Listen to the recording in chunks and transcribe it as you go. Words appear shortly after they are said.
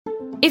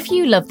If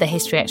you love the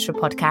History Extra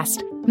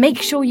podcast,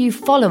 make sure you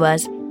follow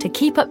us to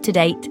keep up to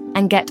date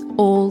and get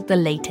all the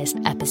latest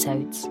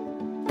episodes.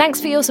 Thanks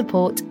for your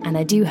support, and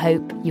I do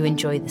hope you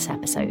enjoy this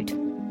episode.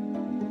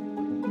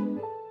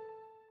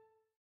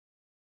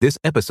 This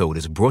episode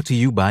is brought to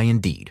you by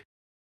Indeed.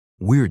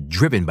 We're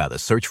driven by the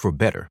search for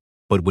better,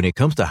 but when it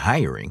comes to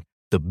hiring,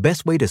 the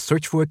best way to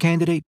search for a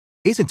candidate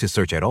isn't to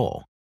search at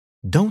all.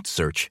 Don't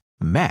search,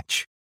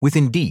 match with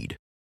Indeed.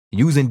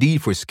 Use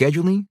Indeed for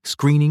scheduling,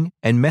 screening,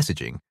 and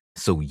messaging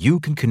so you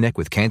can connect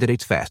with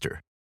candidates faster.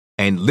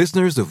 And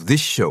listeners of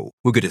this show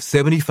will get a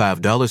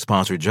 $75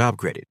 sponsored job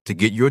credit to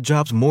get your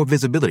jobs more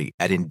visibility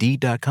at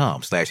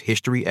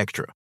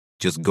Indeed.com/HistoryExtra.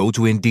 Just go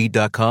to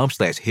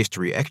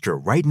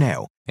Indeed.com/HistoryExtra right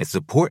now and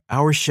support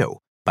our show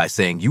by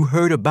saying you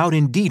heard about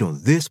Indeed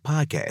on this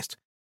podcast.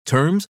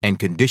 Terms and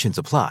conditions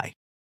apply.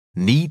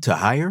 Need to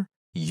hire?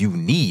 You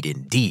need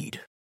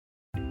Indeed.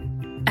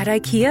 At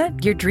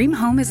IKEA, your dream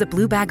home is a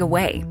blue bag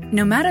away.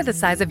 No matter the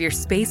size of your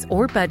space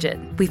or budget,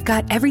 we've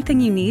got everything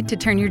you need to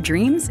turn your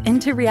dreams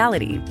into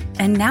reality.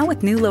 And now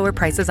with new lower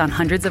prices on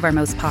hundreds of our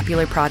most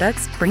popular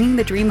products, bringing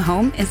the dream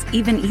home is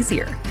even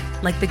easier.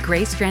 Like the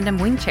gray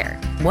Strandom wing chair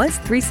was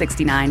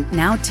 $369,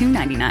 now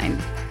 $299.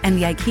 And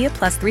the IKEA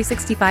Plus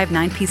 365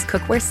 9-piece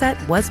cookware set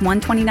was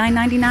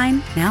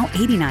 $129.99, now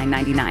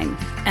 $89.99.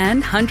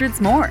 And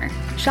hundreds more.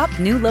 Shop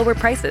new lower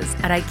prices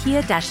at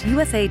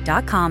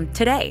IKEA-USA.com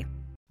today.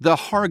 The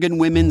Hargan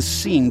women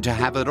seemed to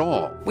have it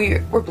all. We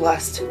were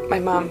blessed. My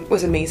mom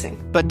was amazing.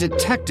 But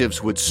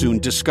detectives would soon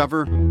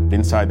discover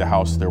inside the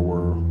house there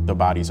were the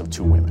bodies of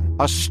 2 women.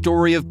 A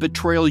story of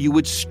betrayal you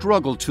would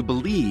struggle to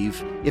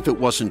believe if it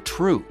wasn't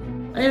true.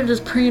 I am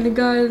just praying to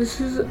God, this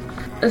is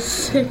a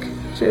sick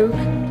joke.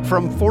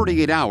 From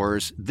 48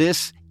 Hours,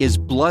 this is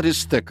Blood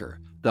is Thicker,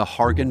 the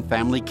Hargan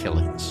Family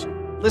Killings.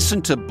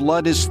 Listen to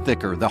Blood is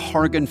Thicker, the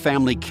Hargan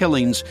Family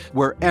Killings,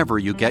 wherever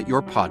you get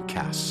your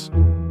podcasts.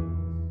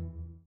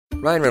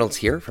 Ryan Reynolds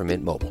here from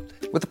Mint Mobile.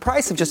 With the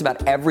price of just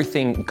about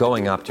everything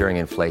going up during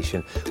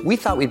inflation, we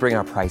thought we'd bring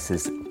our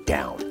prices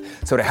down.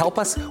 So to help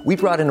us, we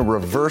brought in a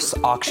reverse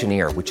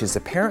auctioneer, which is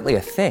apparently a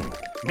thing.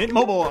 Mint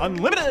Mobile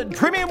Unlimited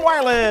Premium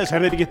Wireless. How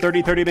to get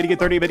 30, 30, bit to get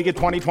 30, bit to get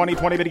 20, 20,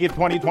 20, bit to get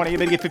 20, 20,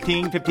 bit to get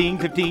 15, 15,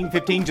 15,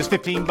 15, just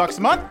 $15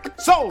 a month?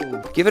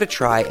 Sold! Give it a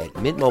try at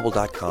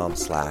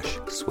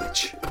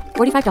mintmobile.com/switch.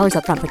 $45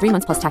 up front for 3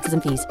 months plus taxes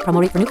and fees.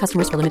 Promo rate for new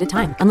customers for limited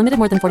time. Unlimited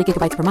more than 40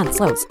 gigabytes per month.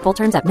 Slows full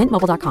terms at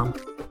mintmobile.com.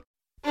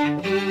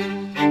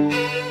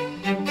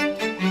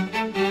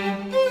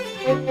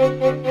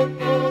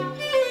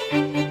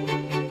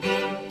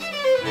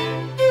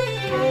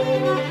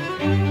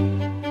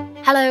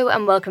 Hello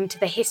and welcome to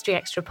the History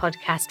Extra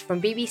podcast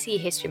from BBC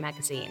History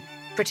Magazine,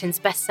 Britain's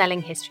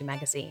best-selling history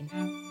magazine.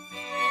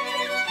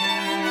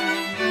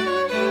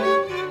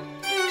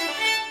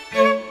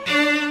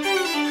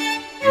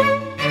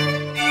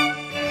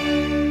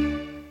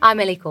 I'm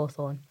Ellie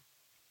Cawthorne.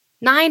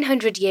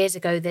 900 years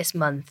ago this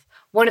month,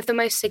 one of the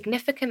most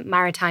significant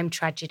maritime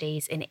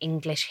tragedies in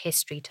English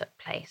history took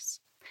place.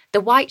 The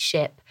White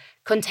Ship,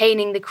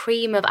 containing the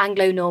cream of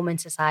Anglo-Norman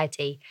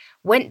society,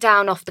 went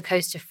down off the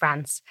coast of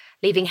France,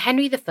 leaving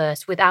Henry I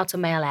without a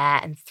male heir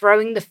and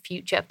throwing the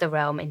future of the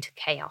realm into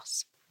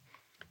chaos.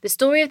 The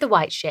story of the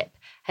White Ship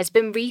has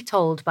been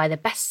retold by the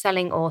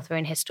best-selling author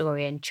and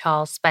historian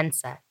Charles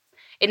Spencer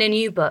in a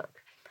new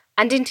book,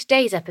 and in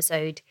today's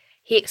episode,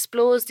 he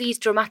explores these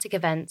dramatic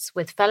events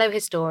with fellow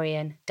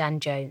historian Dan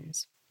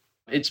Jones.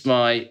 It's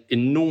my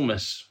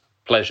enormous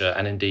pleasure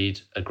and indeed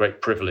a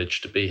great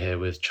privilege to be here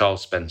with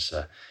Charles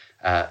Spencer,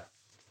 a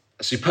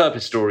superb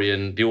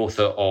historian, the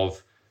author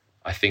of,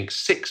 I think,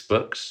 6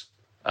 books,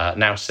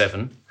 now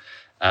 7,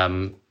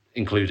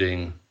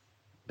 including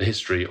the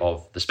history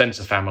of the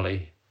Spencer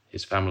family,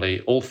 his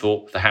family,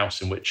 Althorpe, the house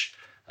in which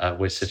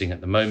we're sitting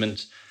at the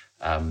moment,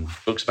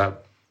 books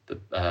about the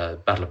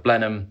Battle of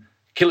Blenheim,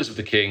 Killers of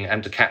the King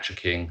and To Catch a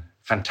King,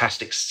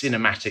 fantastic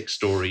cinematic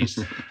stories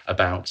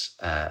about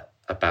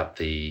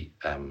the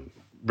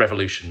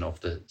revolution of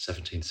the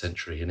 17th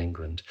century in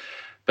England.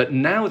 But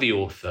now the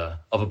author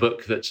of a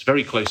book that's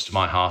very close to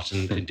my heart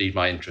and indeed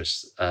my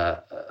interests,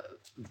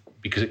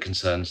 because it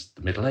concerns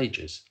the Middle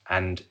Ages,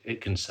 and it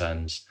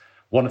concerns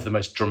one of the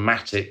most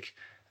dramatic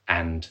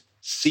and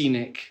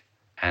scenic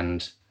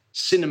and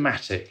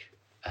cinematic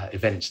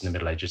events in the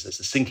Middle Ages. That's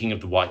the sinking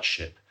of the White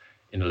Ship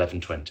in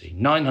 1120.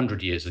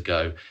 900 years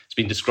ago, it's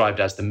been described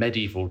as the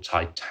medieval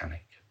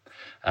Titanic.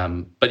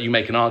 But you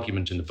make an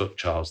argument in the book,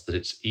 Charles, that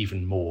it's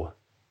even more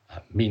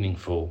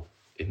meaningful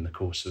in the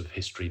course of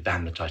history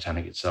than the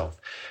Titanic itself.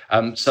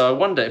 So I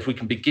wonder if we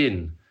can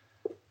begin,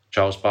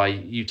 Charles, by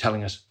you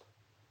telling us,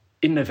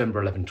 in November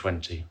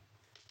 1120,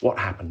 what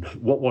happened?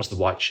 What was the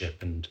White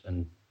Ship?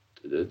 And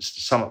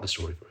sum up the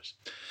story for us.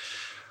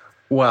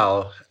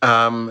 Well,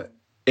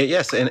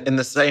 yes, in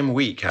the same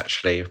week,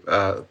 actually,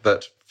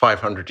 that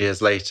 500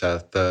 years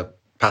later, the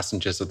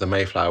passengers of the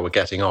Mayflower were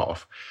getting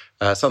off,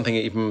 something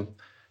even,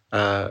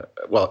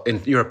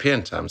 in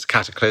European terms,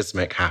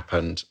 cataclysmic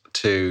happened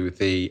to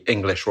the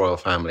English royal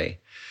family,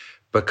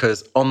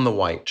 because on the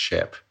White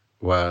Ship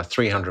were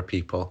 300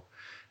 people,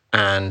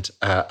 And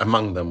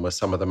among them were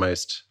some of the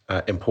most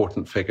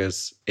important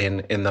figures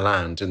in the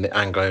land, in the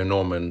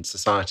Anglo-Norman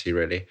society,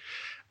 really.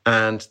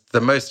 And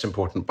the most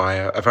important by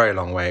a very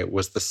long way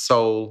was the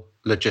sole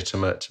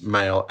legitimate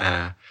male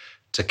heir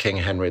to King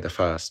Henry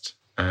I.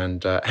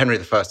 And Henry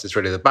I is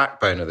really the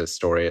backbone of this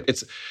story.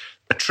 It's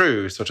a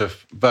true sort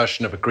of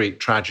version of a Greek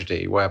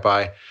tragedy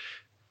whereby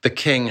the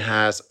king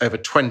has, over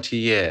 20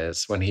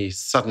 years, when he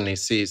suddenly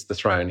seized the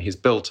throne, he's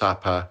built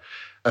up a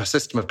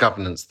system of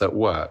governance that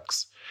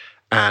works.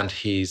 And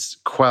he's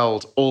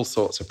quelled all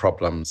sorts of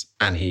problems,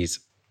 and he's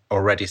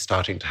already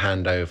starting to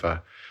hand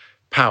over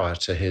power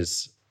to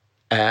his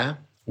heir,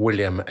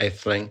 William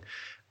Atheling.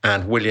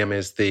 And William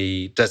is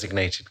the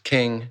designated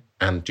king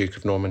and Duke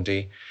of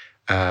Normandy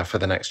for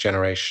the next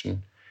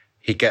generation.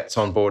 He gets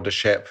on board a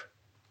ship,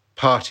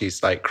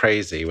 parties like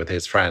crazy with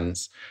his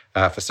friends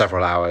for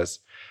several hours,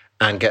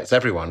 and gets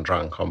everyone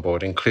drunk on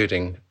board,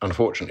 including,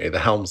 unfortunately, the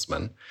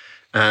helmsman.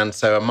 And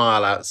so a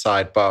mile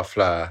outside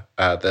Barfleur,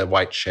 the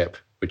White Ship,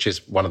 which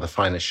is one of the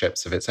finest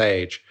ships of its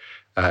age,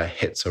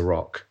 hits a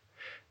rock.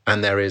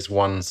 And there is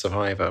one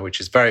survivor, which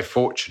is very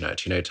fortunate,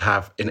 to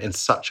have in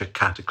such a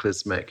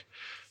cataclysmic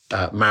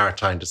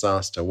maritime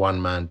disaster,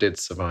 one man did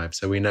survive.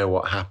 So we know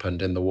what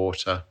happened in the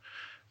water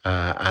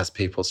as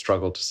people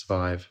struggled to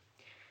survive.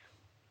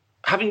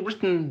 Having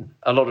written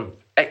a lot of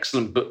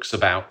excellent books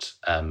about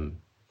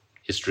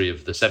history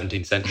of the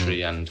 17th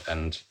century and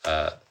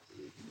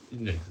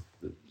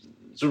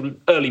sort of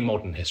early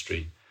modern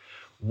history,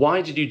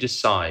 why did you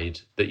decide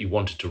that you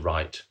wanted to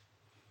write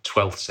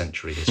 12th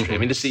century history? I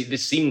mean,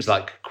 this seems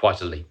like quite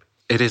a leap.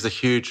 It is a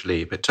huge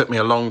leap. It took me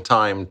a long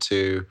time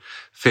to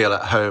feel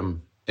at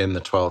home in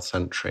the 12th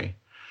century.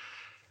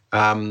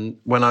 When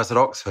I was at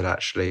Oxford,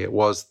 actually, it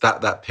was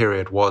that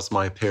period was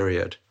my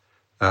period.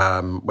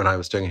 When I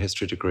was doing a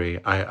history degree,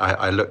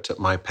 I looked at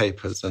my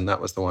papers, and that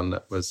was the one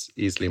that was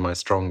easily my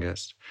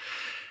strongest.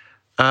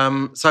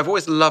 So I've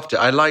always loved it.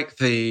 I like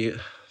the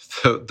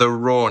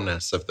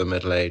rawness of the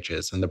Middle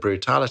Ages and the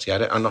brutality.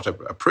 I'm not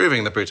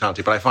approving the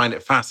brutality, but I find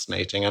it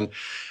fascinating. And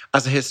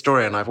as a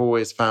historian, I've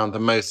always found the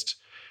most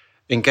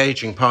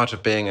engaging part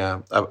of being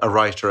a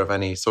writer of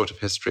any sort of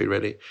history,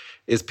 really,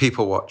 is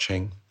people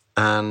watching.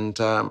 And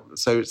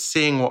so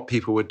seeing what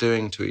people were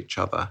doing to each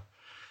other,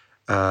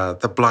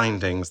 the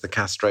blindings, the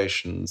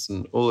castrations,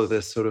 and all of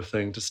this sort of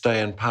thing to stay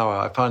in power,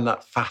 I find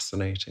that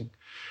fascinating.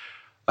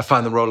 I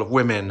find the role of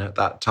women at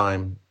that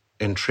time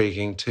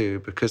intriguing too,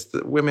 because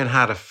the women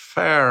had a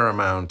fair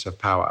amount of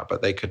power,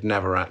 but they could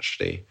never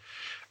actually,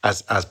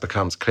 as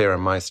becomes clear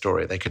in my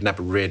story, they could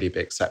never really be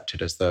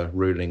accepted as the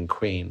ruling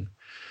queen.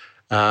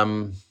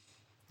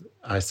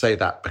 I say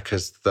that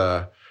because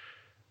the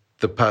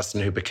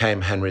person who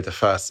became Henry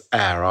I's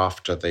heir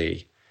after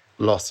the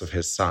loss of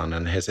his son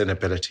and his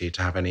inability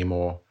to have any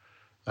more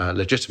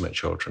legitimate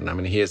children. I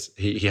mean,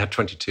 he had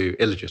 22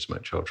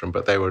 illegitimate children,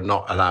 but they were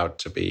not allowed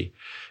to be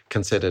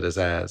considered as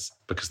heirs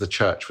because the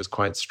church was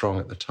quite strong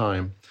at the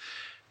time.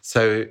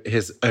 So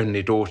his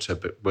only daughter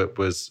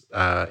was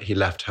he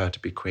left her to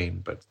be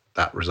queen, but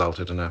that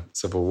resulted in a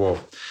civil war.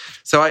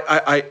 So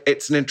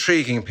it's an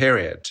intriguing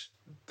period,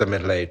 the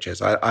Middle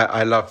Ages.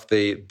 I love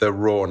the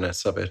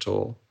rawness of it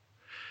all.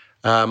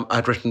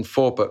 I'd written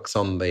 4 books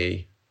on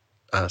the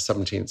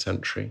 17th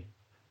century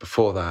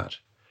before that,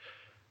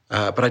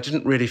 but I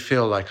didn't really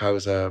feel like I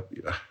was a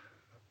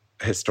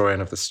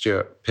historian of the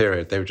Stuart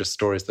period. They were just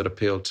stories that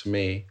appealed to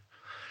me.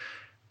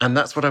 And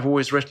that's what I've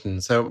always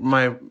written. So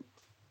my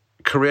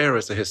career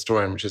as a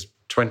historian, which is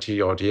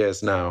 20-odd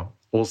years now,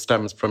 all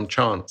stems from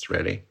chance,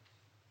 really.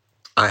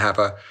 I have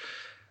a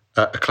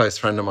close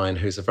friend of mine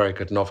who's a very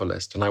good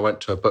novelist, and I went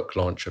to a book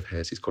launch of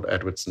his. He's called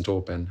Edward St.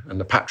 Aubyn,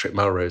 and the Patrick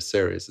Melrose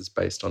series is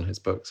based on his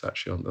books,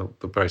 actually, on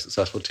the very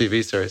successful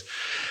TV series.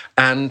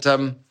 And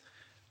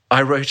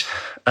I wrote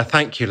a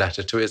thank you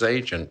letter to his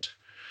agent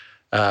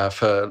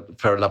for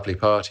a lovely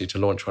party to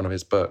launch one of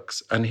his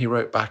books. And he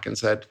wrote back and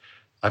said,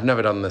 I've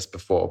never done this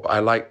before, but I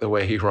like the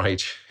way you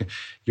write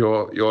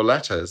your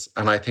letters,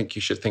 and I think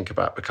you should think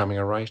about becoming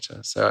a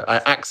writer. So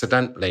I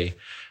accidentally,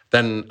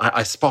 then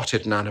I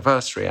spotted an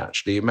anniversary,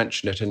 actually. You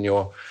mentioned it in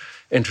your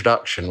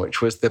introduction,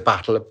 which was the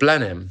Battle of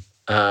Blenheim,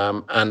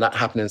 and that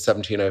happened in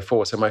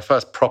 1704. So my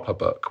first proper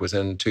book was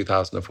in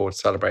 2004 to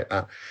celebrate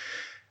that.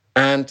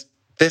 And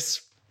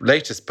this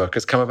latest book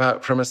has come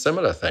about from a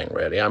similar thing,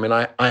 really. I mean,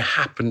 I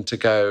happened to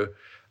go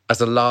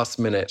as a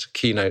last-minute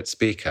keynote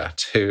speaker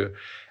to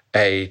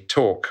a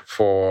talk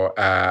for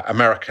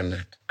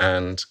American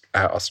and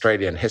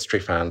Australian history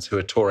fans who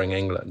were touring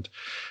England.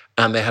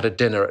 And they had a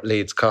dinner at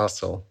Leeds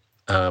Castle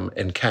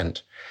in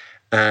Kent.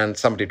 And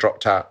somebody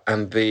dropped out.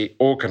 And the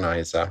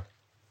organizer,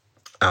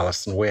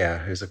 Alison Weir,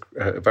 who's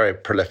a very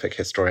prolific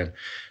historian,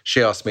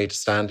 she asked me to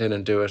stand in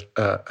and do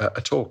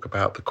a talk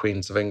about the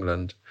Queens of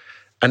England.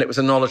 And it was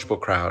a knowledgeable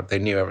crowd. They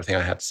knew everything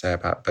I had to say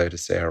about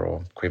Boadicea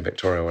or Queen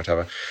Victoria or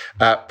whatever.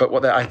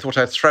 But I thought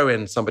I'd throw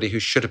in somebody who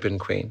should have been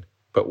queen,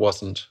 but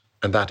wasn't.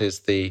 And that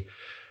is the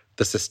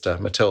sister,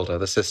 Matilda,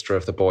 the sister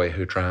of the boy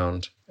who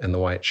drowned in the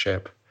White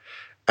Ship.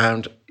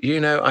 And,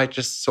 I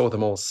just saw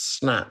them all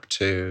snap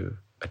to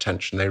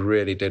attention. They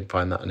really did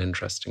find that an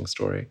interesting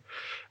story.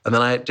 And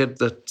then I did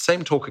the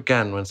same talk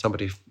again when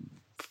somebody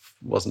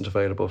wasn't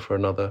available for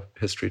another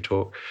history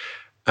talk.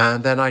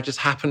 And then I just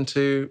happened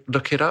to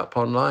look it up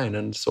online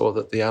and saw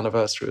that the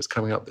anniversary was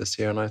coming up this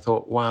year. And I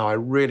thought, wow, I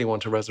really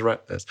want to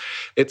resurrect this.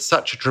 It's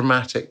such a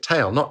dramatic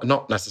tale,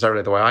 not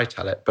necessarily the way I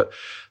tell it, but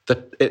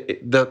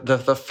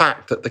the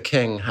fact that the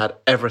king had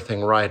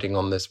everything riding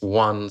on this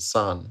one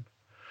son,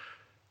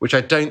 which I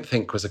don't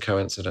think was a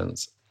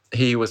coincidence.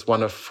 He was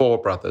one of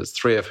 4 brothers,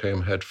 3 of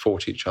whom had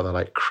fought each other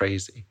like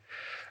crazy.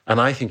 And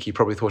I think he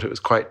probably thought it was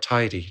quite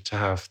tidy to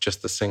have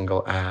just the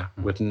single heir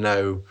with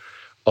no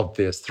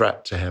obvious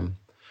threat to him.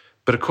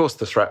 But of course,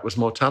 the threat was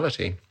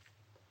mortality.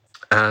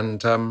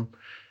 And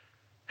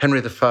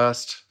Henry I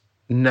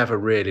never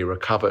really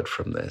recovered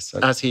from this.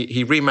 As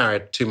he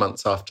remarried 2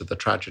 months after the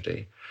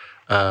tragedy,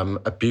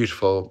 a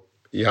beautiful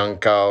young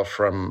girl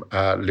from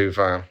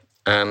Louvain,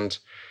 and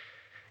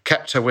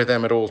kept her with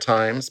him at all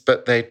times,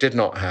 but they did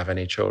not have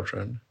any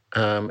children.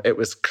 It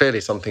was clearly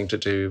something to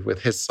do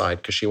with his side,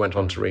 because she went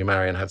on to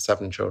remarry and had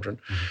 7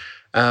 children.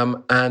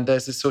 And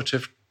there's this sort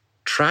of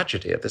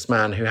tragedy of this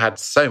man who had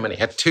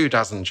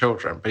 24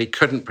 children, but he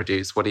couldn't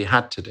produce what he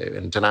had to do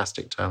in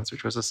dynastic terms,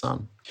 which was a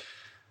son.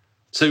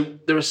 So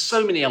there are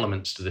so many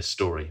elements to this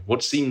story.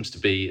 What seems to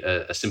be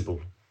a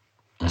simple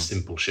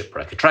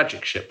shipwreck, a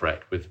tragic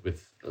shipwreck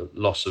with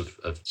loss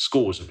of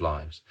scores of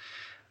lives,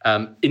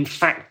 in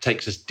fact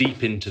takes us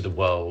deep into the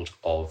world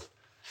of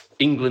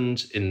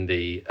England in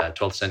the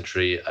 12th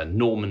century,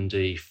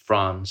 Normandy,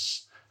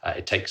 France.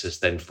 It takes us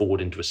then forward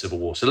into a civil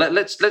war. So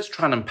let's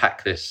try and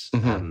unpack this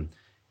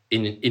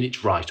in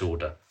its right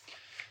order.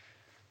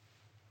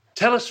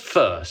 Tell us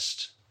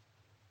first,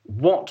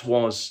 what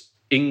was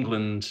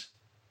England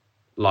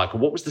like?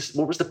 What was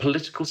the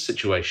political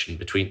situation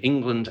between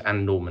England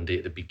and Normandy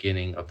at the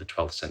beginning of the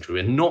 12th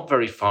century? We're not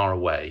very far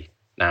away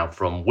now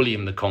from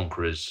William the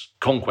Conqueror's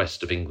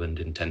conquest of England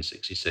in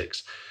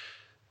 1066,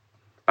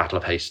 Battle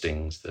of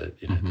Hastings, the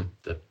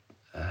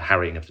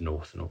harrying of the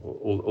north, and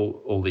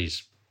all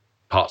these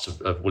parts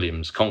of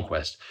William's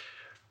conquest.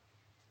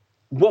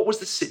 What was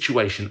the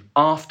situation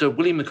after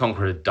William the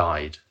Conqueror had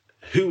died?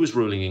 Who was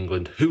ruling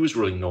England? Who was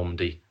ruling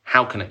Normandy?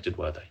 How connected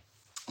were they?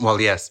 Well,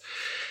 yes.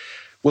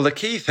 Well, the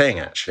key thing,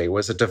 actually,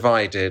 was a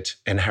divided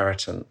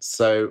inheritance.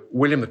 So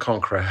William the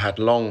Conqueror had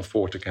long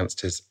fought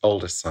against his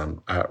oldest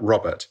son,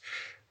 Robert,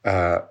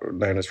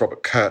 known as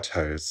Robert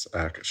Curthose,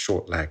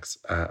 short legs,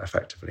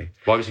 effectively.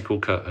 Why was he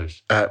called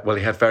Curthose? Well,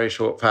 he had very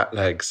short, fat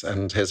legs,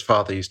 and his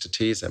father used to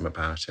tease him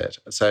about it.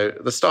 So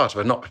the start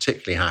of a not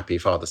particularly happy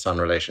father-son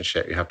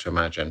relationship, you have to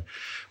imagine.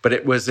 But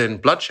it was in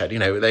bloodshed. You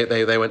know,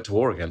 they went to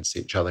war against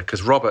each other,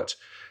 because Robert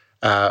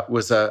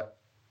was a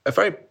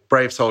very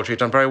brave soldier. He'd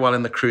done very well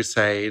in the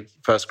crusade,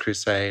 First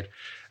Crusade.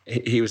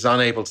 He was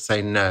unable to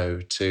say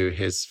no to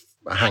his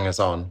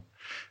hangers-on,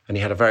 and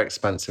he had a very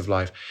expensive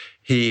life.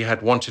 He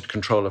had wanted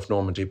control of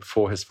Normandy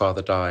before his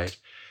father died.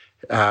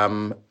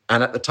 And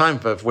at the time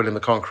of William the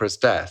Conqueror's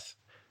death,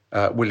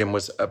 William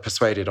was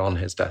persuaded on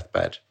his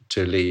deathbed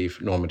to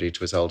leave Normandy to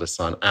his eldest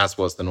son, as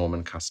was the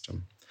Norman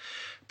custom.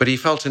 But he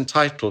felt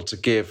entitled to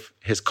give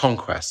his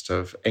conquest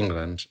of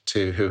England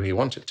to who he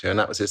wanted to, and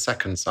that was his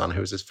second son, who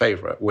was his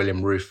favourite,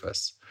 William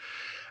Rufus.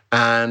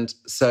 And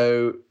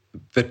so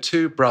the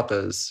 2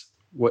 brothers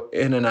were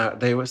in and out.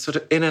 They were sort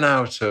of in and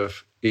out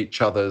of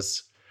each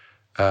other's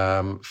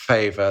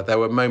favour. There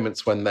were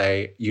moments when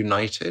they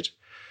united,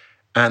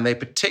 and they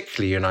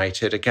particularly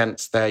united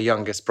against their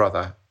youngest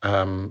brother,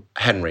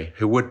 Henry,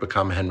 who would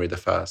become Henry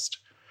I.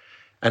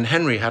 And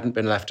Henry hadn't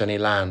been left any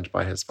land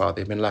by his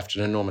father. He'd been left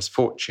an enormous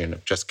fortune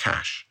of just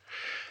cash.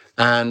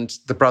 And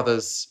the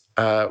brothers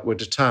were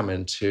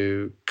determined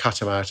to cut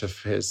him out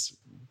of his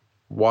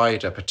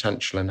wider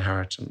potential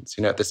inheritance.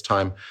 You know, at this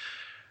time,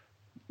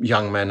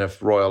 young men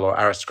of royal or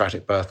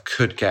aristocratic birth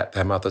could get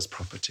their mother's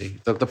property.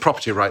 The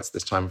property rights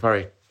this time are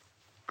very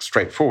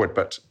straightforward,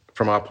 but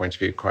from our point of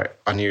view, quite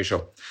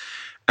unusual.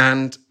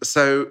 And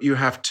so you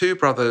have 2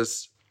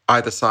 brothers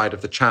either side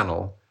of the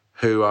Channel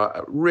who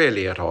are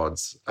really at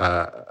odds,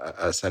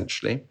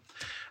 essentially.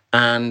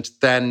 And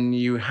then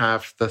you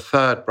have the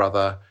 3rd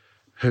brother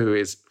who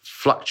is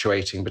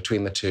fluctuating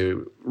between the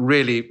 2,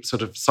 really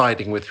sort of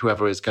siding with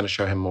whoever is going to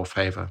show him more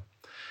favour.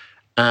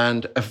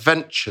 And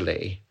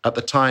eventually, at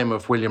the time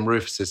of William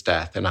Rufus's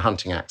death in a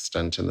hunting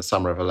accident in the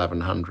summer of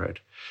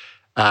 1100,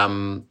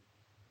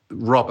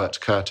 Robert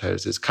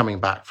Curthose is coming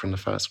back from the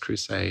First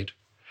Crusade.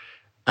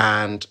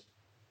 And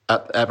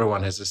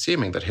everyone is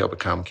assuming that he'll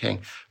become king.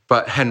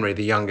 But Henry,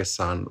 the youngest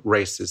son,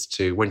 races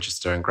to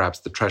Winchester and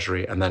grabs the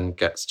treasury, and then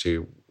gets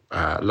to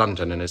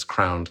London and is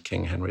crowned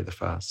King Henry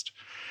I.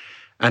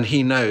 And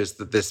he knows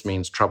that this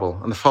means trouble.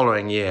 And the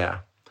following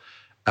year,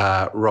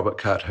 Robert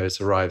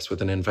Curthose arrives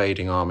with an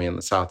invading army in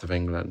the south of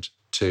England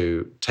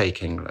to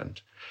take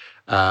England.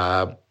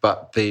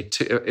 But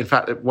in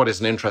fact, what is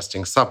an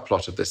interesting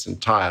subplot of this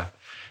entire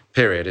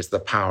period is the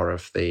power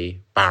of the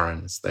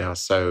barons.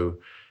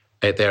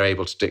 They're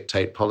able to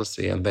dictate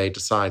policy, and they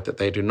decide that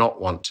they do not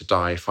want to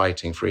die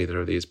fighting for either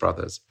of these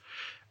brothers.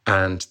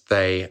 And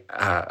they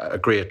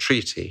agree a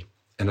treaty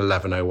in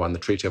 1101, the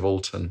Treaty of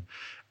Alton.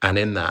 And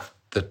in that,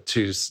 the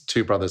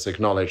two brothers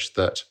acknowledged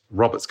that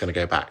Robert's going to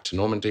go back to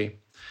Normandy,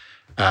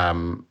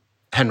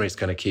 Henry's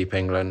going to keep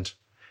England,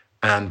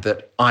 and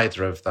that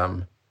either of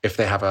them, if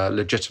they have a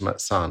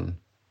legitimate son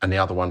and the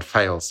other one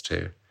fails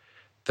to,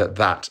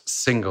 that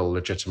single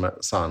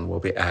legitimate son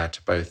will be heir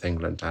to both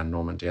England and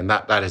Normandy. And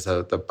that is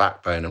the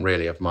backbone, and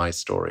really, of my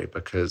story,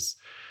 because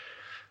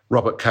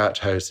Robert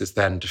Curthose is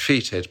then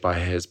defeated by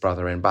his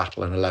brother in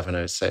battle in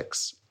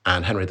 1106,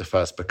 and Henry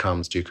I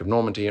becomes Duke of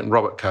Normandy, and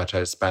Robert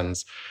Curthose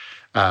spends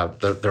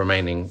the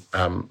remaining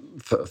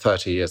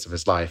 30 years of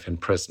his life in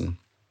prison.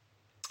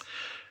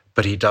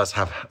 But he does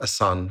have a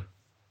son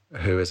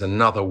who is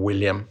another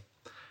William,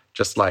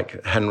 just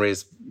like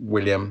Henry's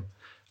William.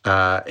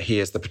 He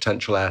is the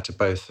potential heir to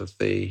both of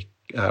the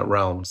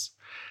realms.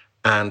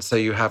 And so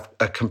you have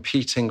a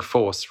competing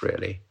force,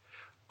 really,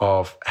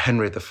 of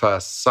Henry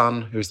I's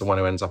son, who's the one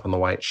who ends up on the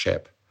White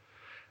Ship,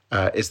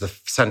 is the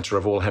center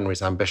of all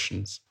Henry's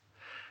ambitions.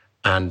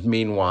 And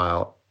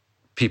meanwhile,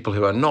 people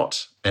who are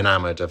not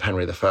enamored of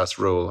Henry I's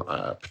rule,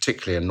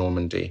 particularly in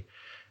Normandy,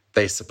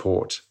 they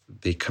support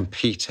the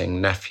competing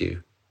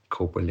nephew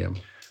called William.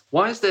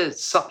 Why is there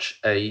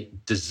such a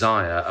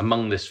desire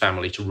among this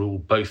family to rule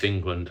both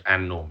England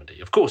and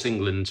Normandy? Of course,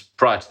 England,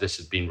 prior to this,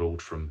 had been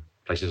ruled from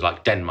places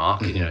like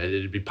Denmark. Mm-hmm. You know,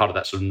 it'd be part of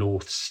that sort of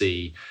North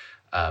Sea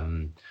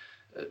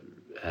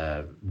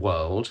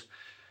world.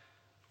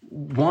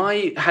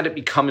 Why had it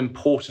become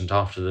important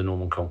after the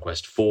Norman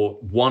conquest for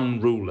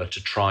one ruler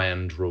to try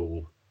and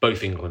rule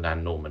both England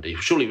and Normandy?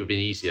 Surely it would have been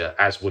easier,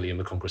 as William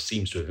the Conqueror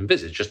seems to have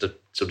envisaged, just to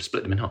sort of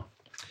split them in half.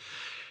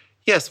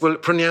 Yes, well,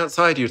 from the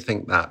outside you'd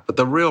think that, but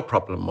the real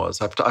problem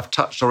was, I've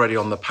touched already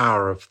on the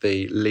power of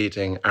the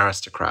leading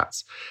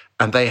aristocrats,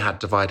 and they had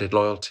divided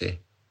loyalty.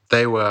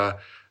 They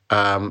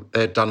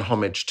had done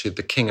homage to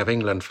the King of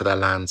England for their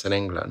lands in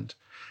England,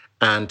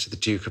 and to the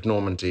Duke of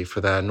Normandy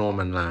for their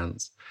Norman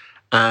lands.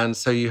 And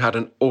so you had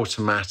an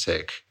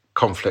automatic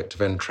conflict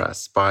of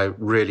interests by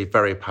really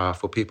very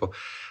powerful people.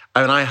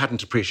 And I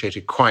hadn't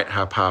appreciated quite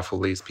how powerful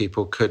these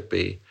people could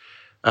be.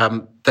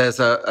 There's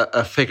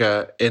a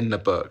figure in the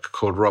book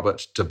called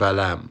Robert de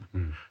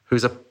Bellême,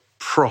 who's a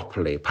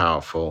properly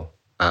powerful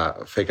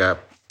figure,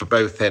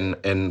 both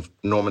in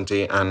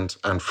Normandy and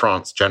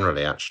France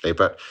generally, actually,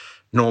 but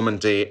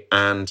Normandy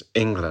and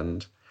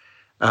England.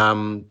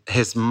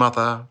 His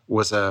mother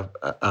was a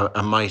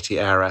mighty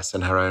heiress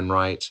in her own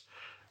right.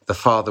 The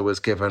father was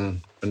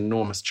given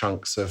enormous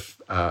chunks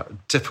of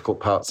difficult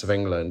parts of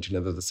England, you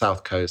know, the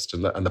south coast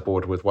and the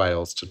border with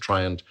Wales, to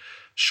try and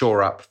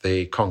shore up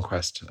the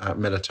conquest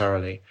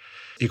militarily.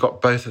 He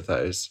got both of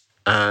those,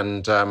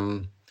 and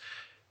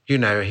you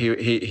know,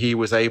 he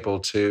was able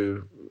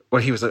to.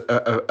 Well, he was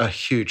a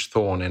huge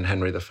thorn in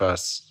Henry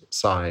I's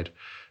side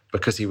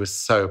because he was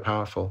so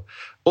powerful.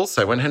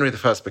 Also, when Henry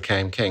I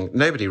became king,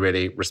 nobody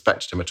really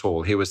respected him at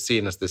all. He was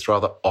seen as this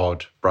rather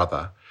odd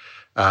brother.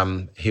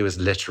 He was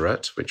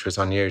literate, which was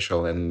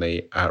unusual in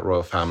the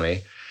royal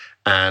family,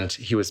 and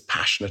he was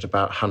passionate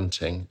about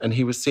hunting, and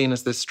he was seen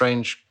as this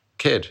strange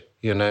kid,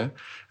 you know?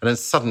 And then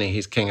suddenly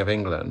he's King of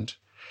England,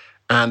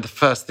 and the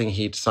first thing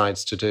he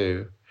decides to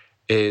do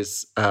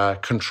is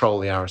control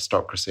the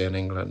aristocracy in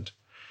England.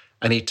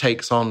 And he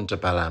takes on de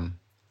Bellême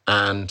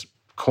and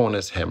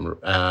corners him,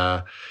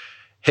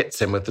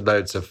 hits him with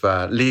loads of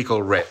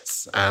legal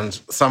writs and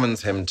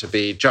summons him to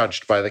be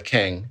judged by the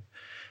king.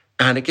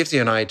 And it gives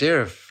you an idea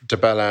of de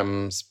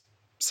Bellême's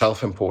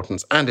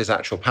self-importance and his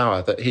actual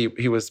power, that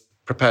he was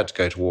prepared to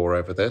go to war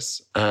over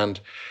this. And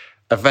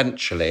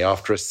eventually,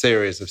 after a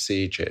series of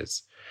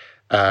sieges,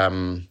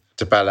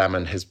 de Bellême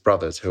and his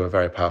brothers, who were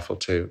very powerful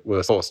too,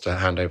 were forced to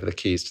hand over the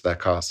keys to their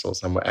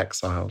castles and were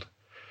exiled.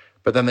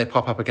 But then they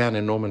pop up again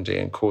in Normandy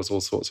and cause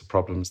all sorts of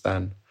problems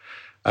then.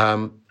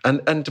 And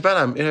de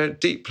Bellême, you know,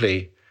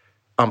 deeply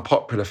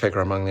unpopular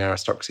figure among the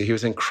aristocracy. He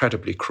was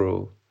incredibly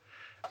cruel.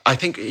 I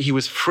think he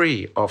was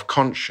free of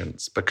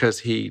conscience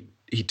because he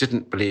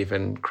didn't believe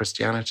in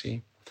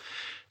Christianity.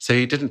 So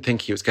he didn't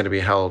think he was going to be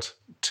held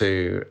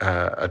to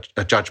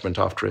a judgment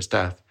after his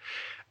death.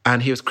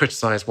 And he was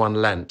criticized one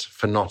Lent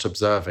for not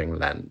observing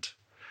Lent.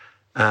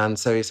 And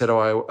so he said,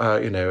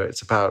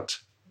 it's about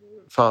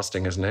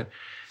fasting, isn't it?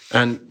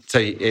 And so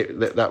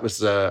that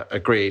was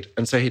agreed.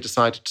 And so he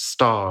decided to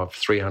starve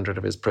 300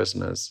 of his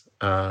prisoners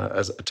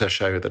to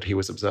show that he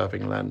was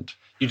observing Lent.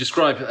 You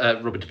describe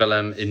Robert de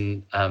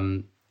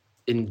Bellême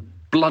in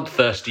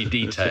bloodthirsty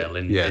detail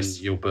in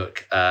your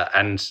book,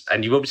 and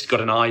you've obviously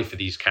got an eye for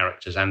these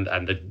characters and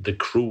the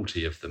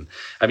cruelty of them.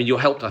 I mean, you're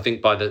helped, I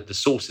think, by the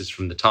sources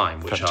from the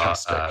time, which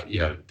fantastic,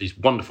 are these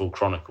wonderful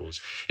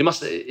chronicles.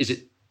 Is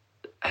it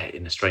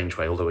in a strange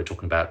way, although we're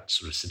talking about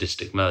sort of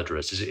sadistic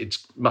murderers, it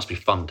must be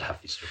fun to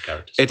have these sort of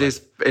characters.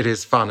 It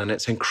is fun, and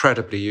it's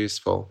incredibly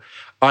useful.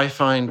 I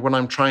find when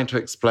I'm trying to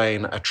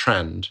explain a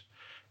trend,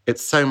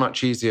 it's so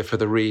much easier for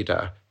the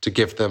reader to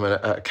give them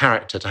a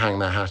character to hang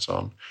their hat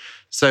on.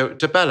 So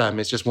de Bellême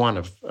is just one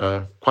of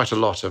quite a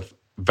lot of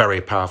very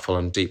powerful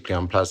and deeply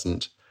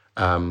unpleasant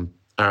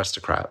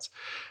aristocrats.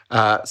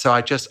 So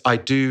I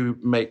do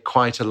make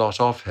quite a lot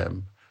of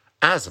him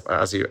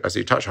as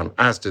you touch on,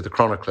 as did the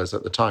chroniclers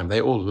at the time.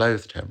 They all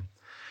loathed him.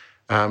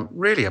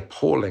 Really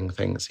appalling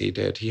things he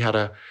did. He had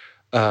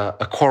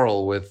a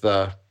quarrel with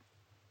the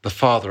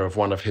father of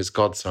one of his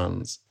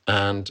godsons,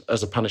 and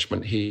as a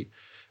punishment, he,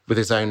 with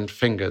his own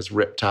fingers,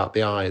 ripped out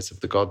the eyes of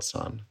the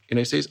godson.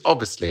 So he's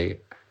obviously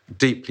a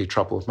deeply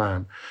troubled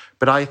man.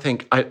 But I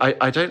think,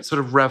 I don't sort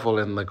of revel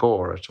in the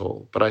gore at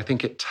all, but I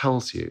think it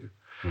tells you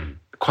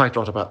quite a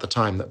lot about the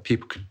time that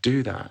people could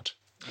do that.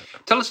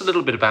 Tell us a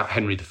little bit about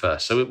Henry I.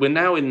 So we're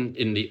now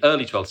in the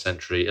early 12th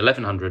century,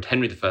 1100.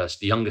 Henry I,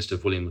 the youngest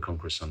of William the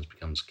Conqueror's sons,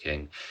 becomes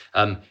king.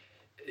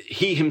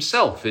 He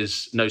himself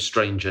is no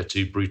stranger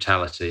to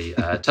brutality.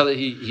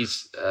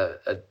 He's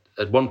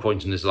at one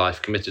point in his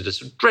life committed a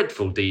sort of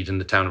dreadful deed in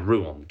the town of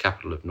Rouen, the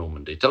capital of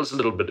Normandy. Tell us a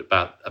little bit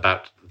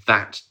about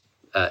that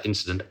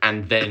incident,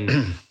 and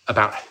then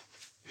about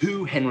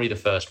who Henry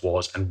I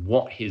was and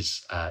what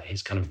his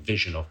kind of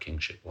vision of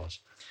kingship was.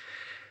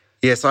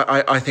 Yes,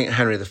 I think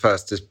Henry I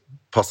is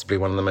possibly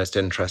one of the most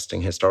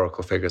interesting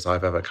historical figures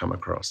I've ever come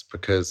across,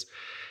 because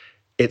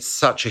it's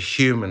such a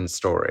human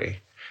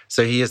story.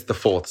 So he is the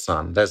fourth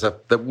son. There's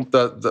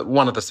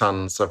one of the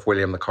sons of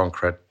William the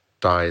Conqueror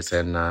dies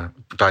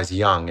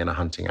young in a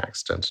hunting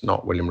accident.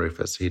 Not William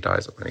Rufus. He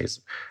dies when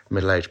he's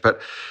middle-aged. But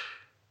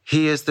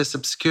he is this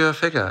obscure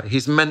figure.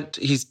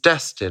 He's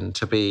destined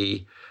to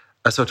be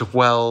a sort of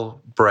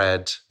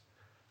well-bred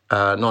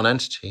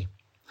non-entity.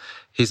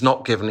 He's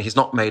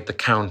not made the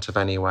count of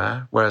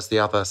anywhere, whereas the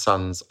other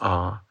sons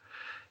are.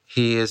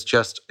 He's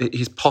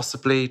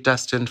possibly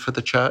destined for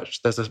the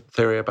church. There's a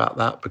theory about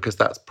that, because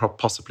that's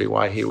possibly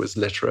why he was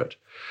literate.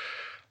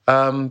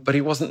 But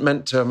he wasn't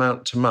meant to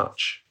amount to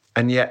much.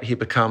 And yet he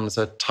becomes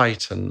a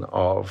titan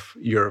of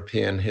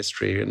European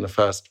history in the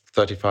first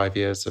 35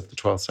 years of the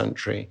 12th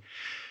century.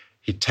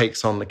 He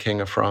takes on the King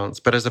of France.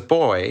 But as a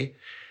boy,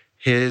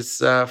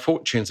 his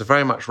fortunes are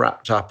very much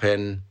wrapped up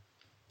in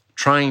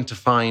trying to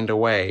find a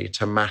way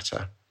to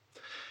matter.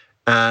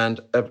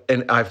 And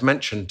I've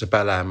mentioned de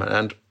Bellême,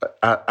 and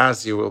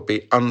as you will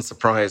be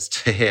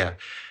unsurprised to hear,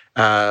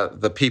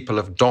 the people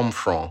of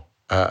Domfront,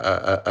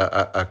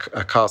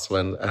 a castle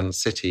and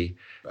city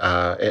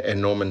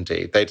in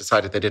Normandy, they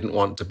decided they didn't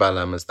want de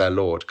Bellême as their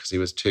lord because he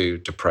was too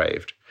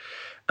depraved.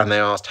 And they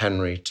asked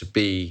Henry to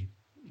be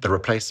the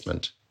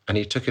replacement. And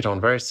he took it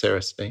on very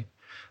seriously.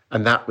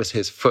 And that was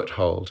his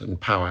foothold and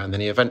power. And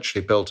then he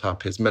eventually built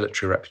up his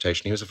military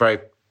reputation. He was a very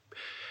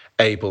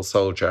able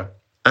soldier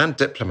and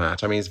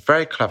diplomat. I mean, he's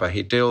very clever.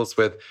 He deals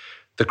with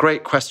the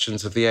great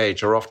questions of the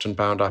age are often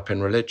bound up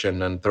in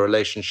religion and the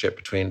relationship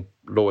between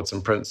lords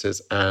and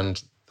princes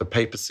and the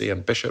papacy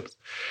and bishops.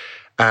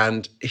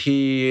 And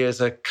he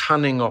is a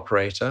cunning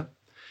operator.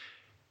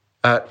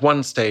 At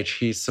one stage,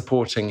 he's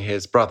supporting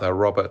his brother,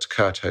 Robert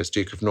Curthose,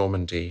 Duke of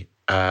Normandy,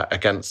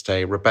 against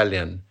a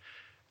rebellion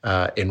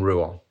in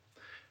Rouen,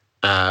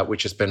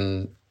 which has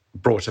been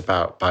brought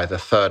about by the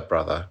third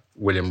brother,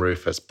 William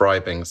Rufus,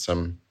 bribing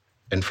some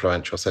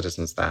influential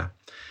citizens there,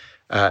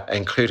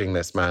 including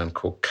this man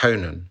called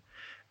Conan.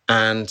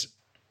 And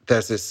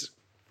there's this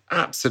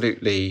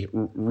absolutely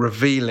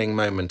revealing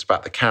moment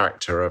about the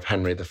character of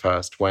Henry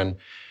I when,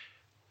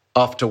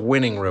 after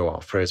winning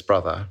Rouen for his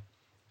brother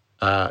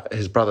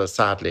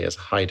sadly is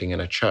hiding in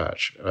a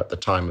church at the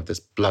time of this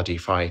bloody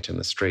fight in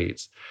the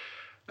streets.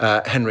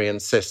 Henry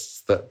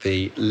insists that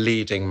the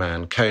leading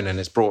man, Conan,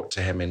 is brought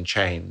to him in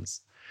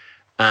chains.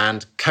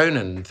 And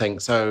Conan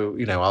thinks,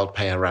 I'll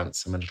pay a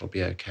ransom and it'll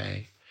be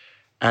okay.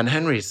 And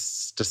Henry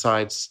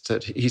decides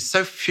that he's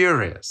so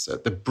furious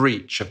at the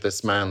breach of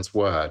this man's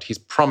word. He's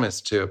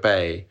promised to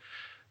obey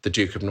the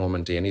Duke of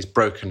Normandy and he's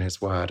broken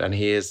his word. And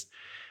his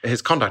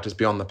conduct is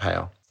beyond the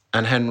pale.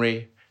 And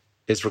Henry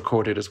is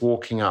recorded as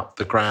walking up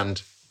the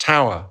grand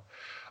tower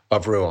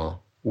of Rouen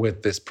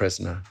with this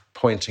prisoner,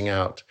 pointing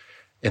out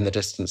in the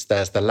distance,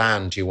 there's the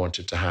land you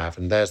wanted to have,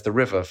 and there's the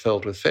river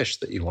filled with fish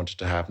that you wanted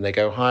to have. And they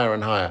go higher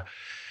and higher.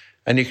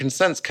 And you can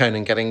sense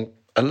Conan getting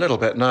a little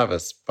bit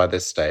nervous by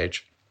this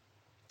stage.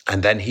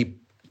 And then he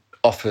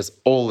offers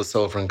all the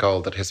silver and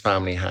gold that his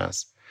family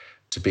has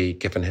to be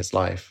given his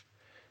life.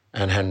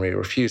 And Henry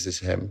refuses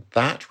him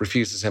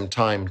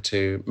time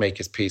to make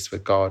his peace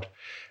with God,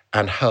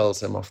 and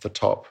hurls him off the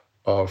top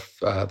of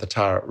the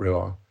tower at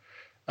Rouen,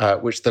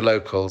 which the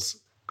locals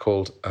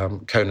called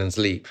Conan's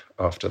Leap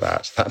after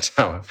that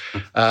tower.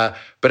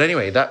 But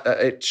anyway,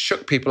 it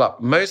shook people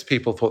up. Most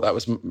people thought that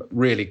was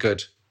really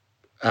good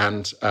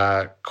and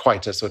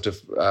quite a sort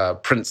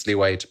of princely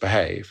way to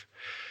behave.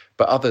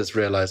 But others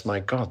realized, my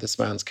God, this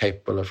man's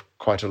capable of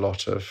quite a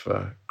lot of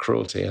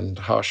cruelty and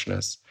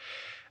harshness.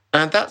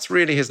 And that's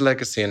really his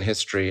legacy in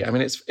history. I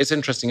mean, it's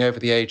interesting over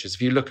the ages.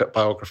 If you look at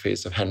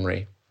biographies of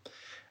Henry,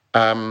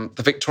 the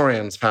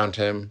Victorians found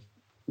him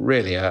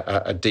really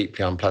a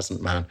deeply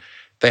unpleasant man.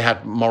 They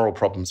had moral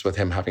problems with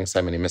him having so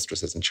many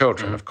mistresses and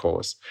children, of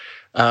course.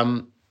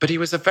 But he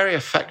was a very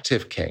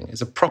effective king.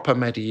 He's a proper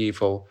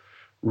medieval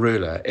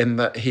ruler in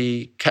that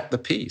he kept the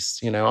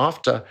peace.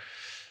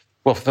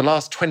 For the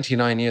last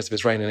 29 years of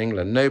his reign in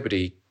England,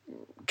 nobody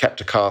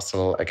kept a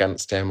castle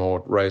against him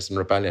or rose in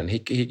rebellion.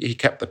 He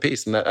kept the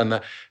peace, and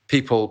the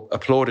people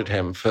applauded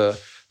him for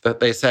that.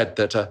 They said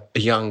that a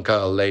young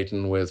girl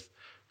laden with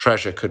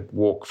treasure could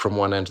walk from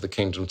one end of the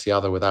kingdom to the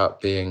other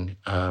without being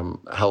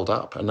held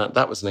up. And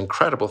that was an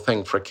incredible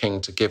thing for a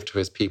king to give to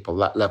his people,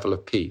 that level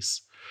of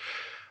peace.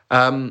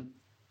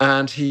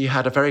 And he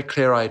had a very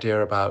clear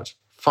idea about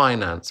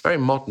finance, very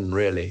modern,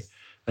 really.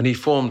 And he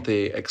formed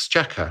the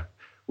Exchequer,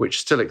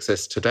 which still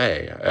exists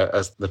today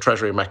as the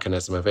treasury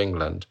mechanism of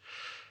England,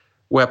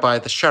 whereby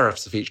the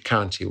sheriffs of each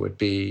county would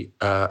be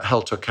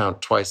held to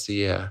account twice a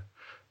year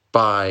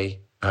by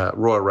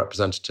royal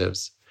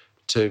representatives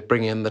to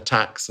bring in the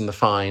tax and the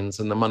fines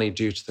and the money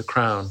due to the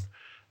crown.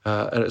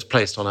 And it was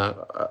placed on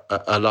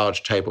a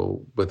large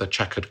table with a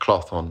checkered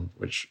cloth on,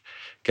 which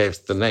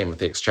gave the name of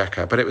the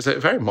Exchequer. But it was a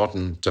very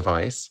modern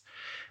device.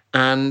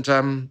 And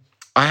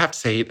I have to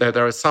say,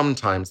 there are some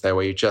times there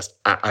where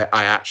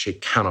I actually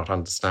cannot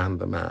understand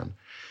the man.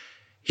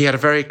 He had a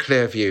very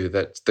clear view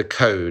that the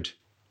code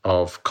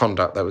of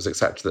conduct that was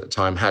accepted at the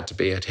time had to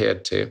be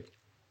adhered to.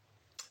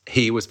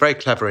 He was very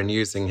clever in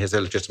using his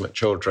illegitimate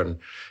children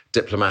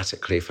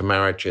diplomatically for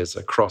marriages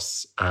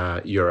across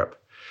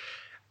Europe.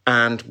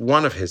 And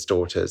one of his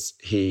daughters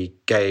he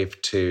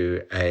gave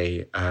to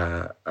a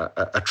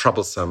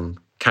troublesome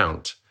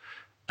count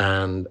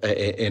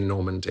in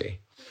Normandy.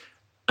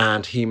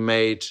 And he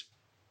made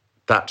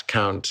that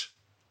count,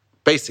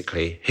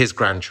 basically his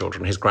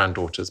grandchildren, his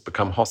granddaughters,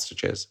 become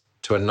hostages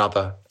to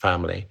another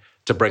family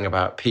to bring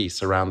about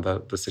peace around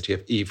the city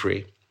of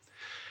Ivry.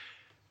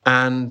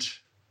 And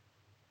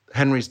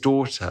Henry's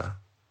daughter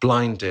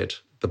blinded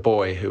the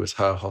boy who was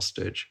her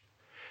hostage.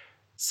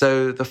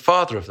 So the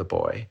father of the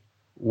boy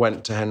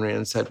went to Henry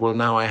and said, well,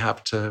 now I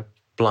have to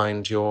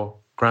blind your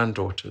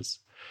granddaughters.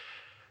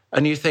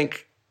 And you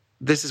think,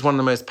 this is one of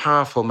the most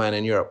powerful men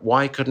in Europe.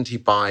 Why couldn't he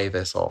buy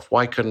this off?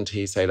 Why couldn't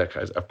he say, look,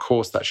 of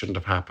course that shouldn't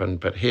have happened,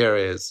 but here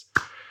is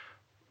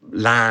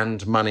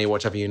land, money,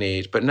 whatever you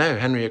need. But no,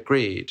 Henry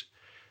agreed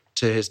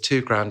to his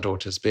two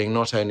granddaughters being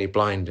not only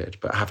blinded,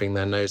 but having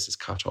their noses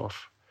cut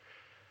off.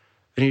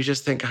 And you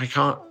just think,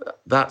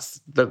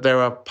 there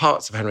are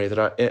parts of Henry that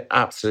are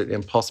absolutely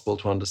impossible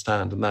to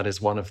understand, and that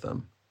is one of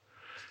them.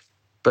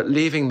 But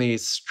leaving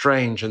these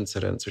strange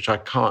incidents, which I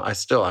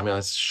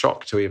was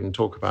shocked to even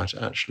talk about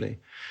it, actually.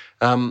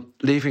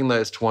 Leaving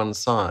those to one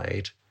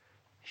side,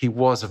 he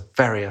was a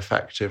very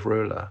effective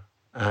ruler.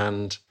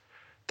 And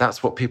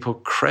that's what people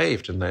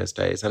craved in those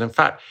days. And in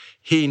fact,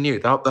 he knew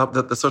that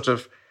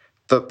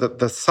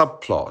the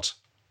subplot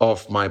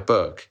of my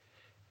book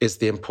is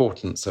the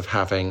importance of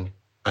having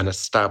an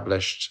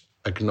established,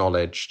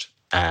 acknowledged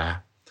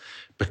heir,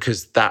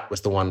 because that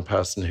was the one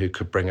person who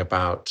could bring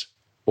about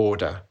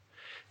order.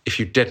 If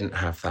you didn't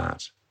have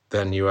that,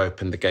 then you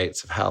opened the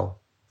gates of hell.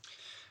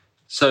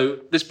 So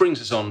this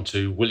brings us on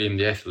to William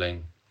the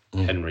Atheling,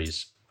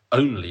 Henry's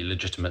only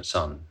legitimate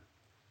son.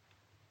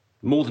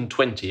 More than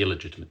 20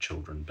 illegitimate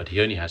children, but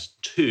he only has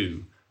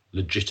 2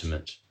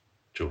 legitimate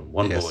children,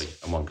 one boy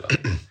and one girl,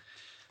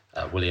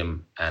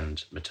 William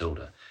and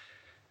Matilda.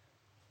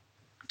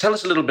 Tell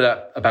us a little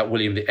bit about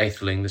William the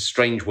Atheling, this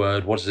strange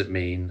word, what does it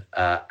mean,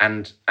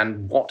 and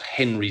what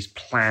Henry's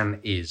plan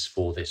is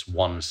for this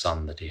one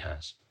son that he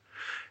has.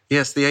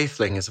 Yes, the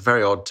Atheling is a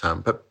very odd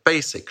term, but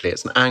basically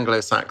it's an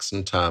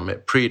Anglo-Saxon term.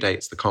 It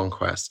predates the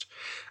conquest,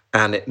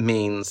 and it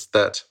means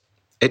that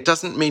it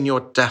doesn't mean you're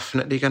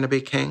definitely going to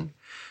be king,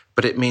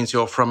 but it means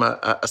you're from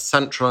a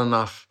central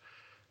enough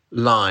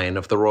line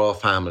of the royal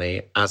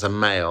family as a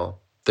male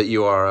that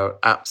you are an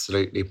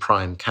absolutely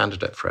prime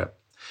candidate for it.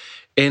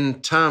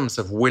 In terms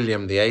of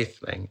William the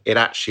Atheling, it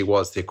actually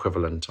was the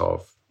equivalent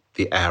of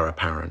the heir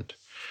apparent,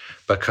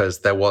 because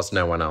there was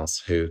no one else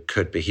who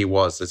could be. He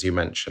was, as you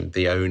mentioned,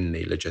 the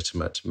only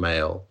legitimate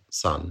male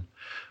son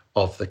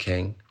of the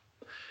king.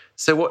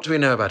 So what do we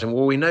know about him?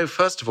 Well, we know,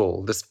 first of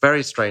all, this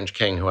very strange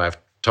king who I've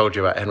told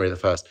you about, Henry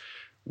I,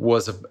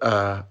 was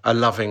a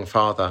loving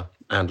father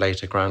and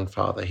later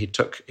grandfather. He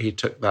took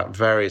that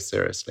very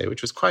seriously,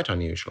 which was quite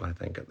unusual, I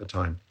think, at the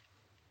time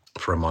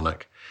for a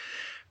monarch.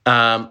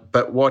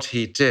 But what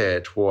he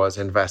did was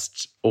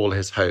invest all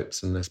his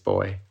hopes in this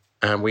boy.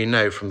 And we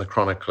know from the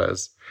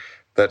chroniclers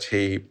that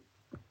he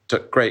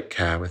took great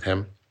care with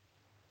him.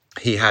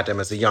 He had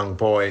him as a young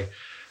boy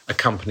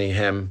accompany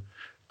him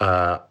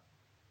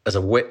as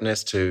a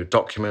witness to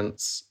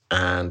documents.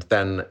 And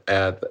then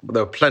there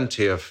were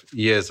plenty of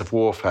years of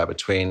warfare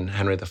between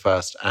Henry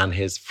I and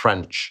his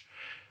French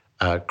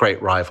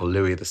great rival,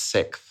 Louis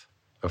VI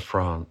of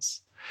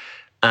France.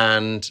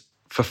 And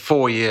for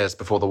 4 years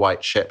before the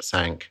White Ship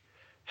sank,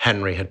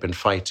 Henry had been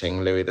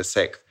fighting Louis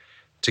VI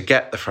to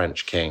get the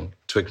French king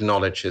to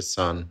acknowledge his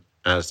son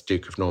as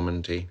Duke of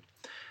Normandy.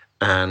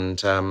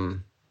 And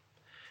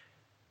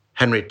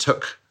Henry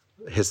took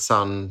his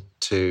son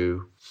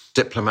to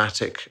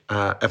diplomatic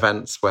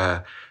events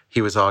where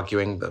he was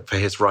arguing that for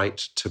his right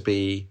to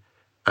be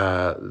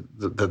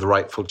the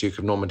rightful Duke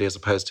of Normandy as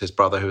opposed to his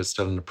brother who was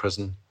still in the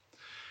prison.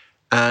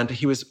 And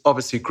he was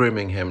obviously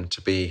grooming him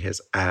to be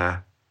his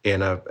heir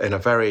in a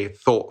very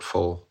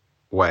thoughtful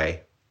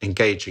way.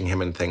 engaging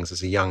him in things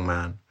as a young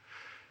man,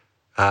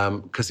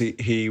 because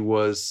he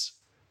was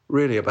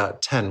really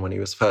about 10 when he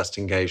was first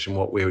engaged in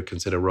what we would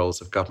consider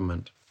roles of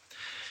government.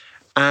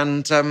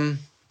 And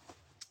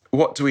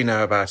what do we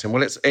know about him?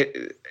 Well,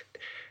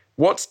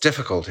 what's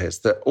difficult is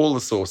that all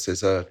the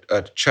sources are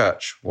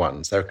church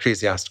ones. They're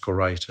ecclesiastical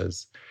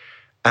writers.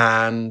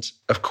 And,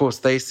 of course,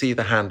 they see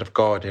the hand of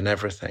God in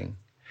everything.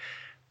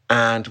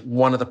 And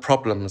one of the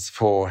problems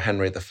for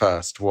Henry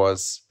I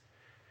was,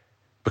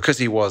 because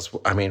he was,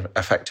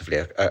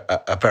 effectively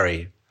a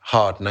very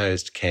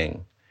hard-nosed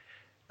king,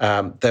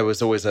 there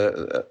was always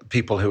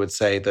people who would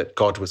say that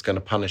God was going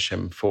to punish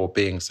him for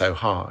being so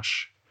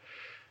harsh.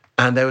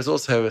 And there was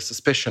also a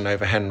suspicion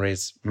over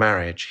Henry's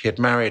marriage. He had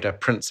married a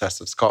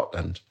princess of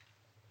Scotland,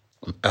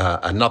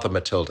 another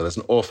Matilda. There's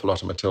an awful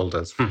lot of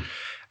Matildas.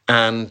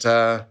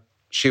 And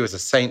she was a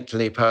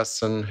saintly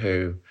person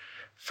who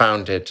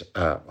founded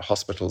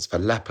hospitals for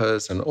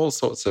lepers and all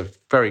sorts of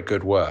very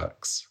good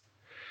works.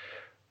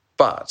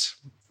 But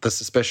the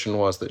suspicion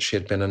was that she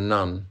had been a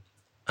nun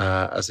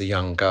as a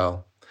young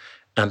girl.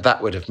 And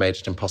that would have made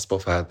it impossible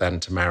for her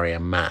then to marry a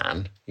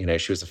man.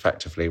 She was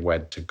effectively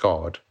wed to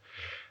God.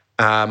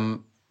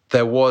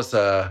 There was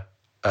a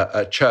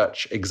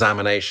church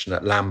examination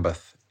at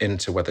Lambeth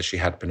into whether she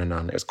had been a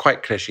nun. It was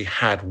quite clear she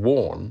had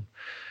worn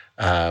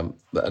a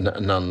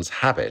nun's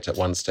habit at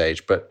one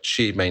stage, but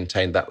she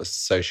maintained that was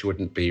so she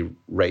wouldn't be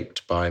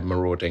raped by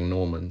marauding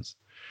Normans.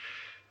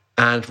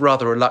 And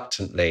rather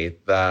reluctantly,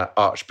 the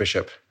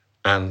Archbishop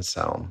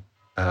Anselm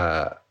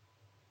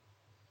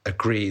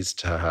agrees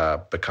to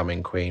her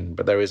becoming queen,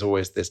 but there is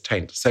always this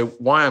taint. So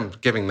why I'm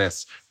giving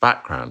this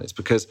background is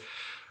because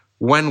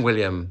when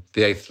William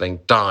the Atheling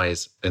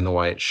dies in the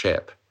White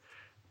Ship,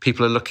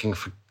 people are looking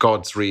for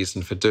God's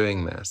reason for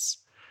doing this.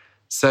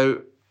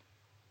 So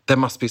there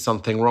must be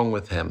something wrong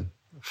with him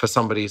for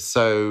somebody with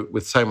so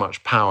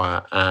much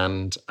power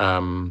and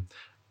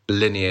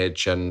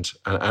lineage and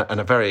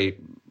a very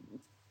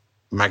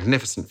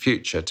magnificent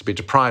future to be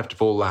deprived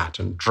of all that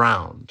and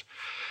drowned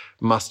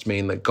must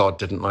mean that God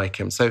didn't like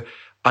him. So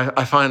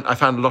I found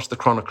a lot of the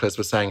chroniclers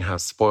were saying how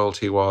spoiled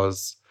he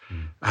was,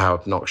 how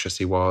obnoxious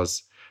he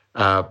was.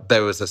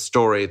 There was a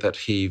story that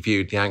he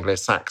viewed the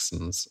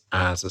Anglo-Saxons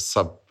as a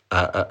sort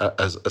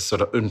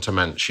of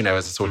Untermensch,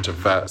 as a sort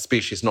of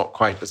species not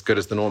quite as good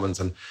as the Normans,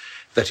 and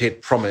that he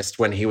had promised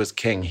when he was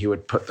king he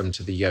would put them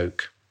to the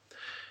yoke.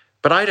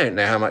 But I don't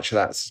know how much of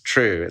that's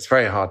true. It's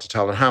very hard to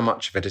tell, and how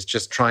much of it is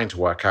just trying to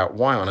work out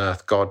why on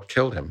earth God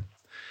killed him.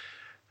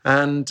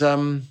 And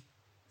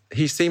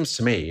he seems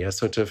to me a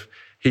sort of,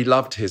 he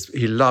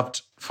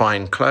loved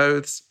fine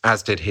clothes,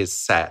 as did his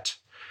set.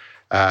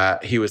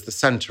 He was the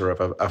centre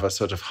of a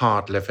sort of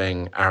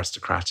hard-living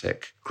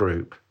aristocratic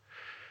group,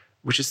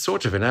 which is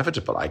sort of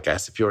inevitable, I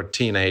guess, if you're a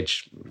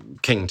teenage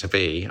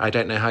king-to-be. I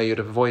don't know how you'd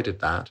have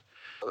avoided that.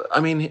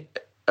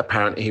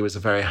 Apparently he was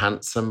a very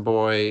handsome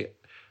boy,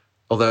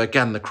 although,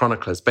 again, the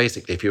chroniclers,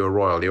 basically, if you were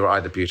royal, you were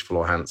either beautiful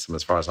or handsome,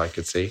 as far as I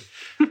could see.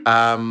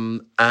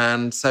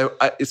 And so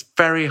it's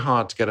very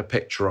hard to get a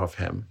picture of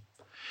him.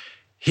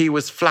 He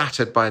was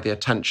flattered by the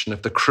attention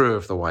of the crew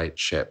of the White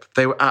Ship.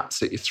 They were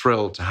absolutely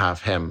thrilled to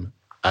have him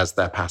as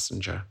their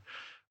passenger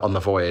on the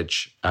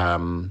voyage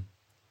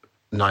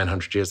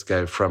 900 years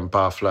ago from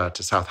Barfleur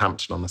to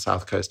Southampton on the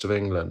south coast of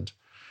England.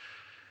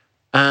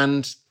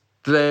 And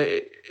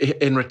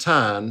in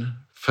return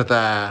for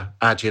their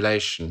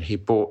adulation, he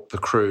bought the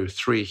crew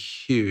 3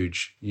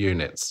 huge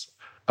units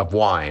of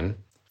wine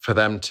for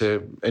them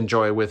to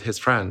enjoy with his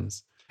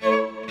friends.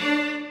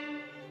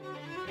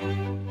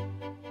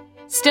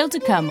 Still to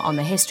come on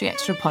the History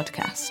Extra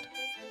podcast.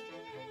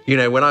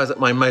 When I was at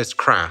my most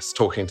crass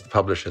talking to the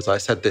publishers, I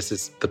said this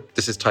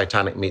is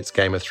Titanic meets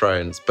Game of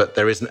Thrones, but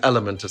there is an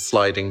element of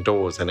sliding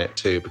doors in it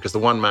too, because the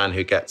one man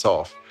who gets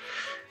off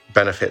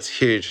benefits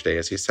hugely,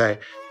 as you say.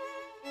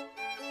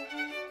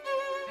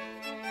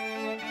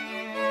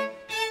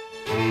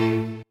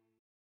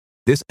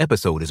 This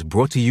episode is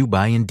brought to you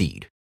by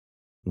Indeed.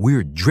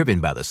 We're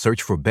driven by the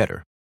search for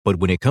better, but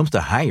when it comes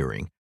to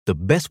hiring, the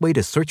best way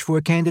to search for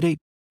a candidate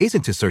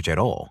isn't to search at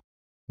all.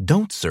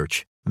 Don't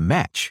search,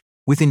 match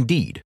with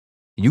Indeed.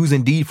 Use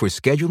Indeed for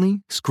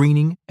scheduling,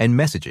 screening, and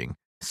messaging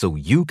so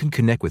you can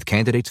connect with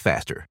candidates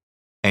faster.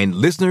 And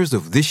listeners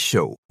of this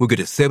show will get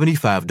a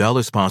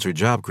 $75 sponsored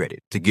job credit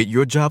to get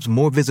your jobs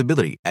more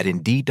visibility at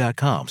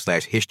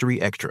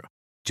Indeed.com/HistoryExtra.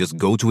 Just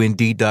go to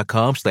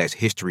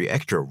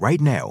Indeed.com/HistoryExtra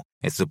right now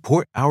and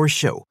support our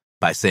show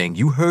by saying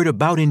you heard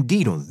about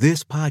Indeed on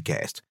this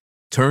podcast.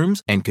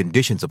 Terms and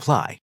conditions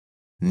apply.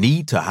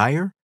 Need to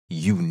hire?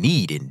 You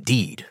need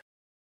Indeed.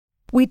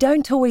 We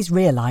don't always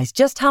realize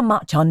just how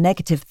much our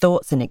negative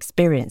thoughts and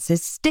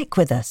experiences stick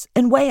with us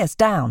and weigh us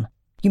down.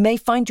 You may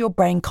find your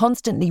brain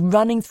constantly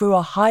running through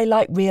a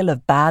highlight reel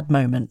of bad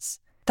moments.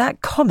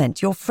 That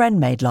comment your friend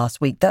made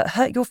last week that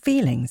hurt your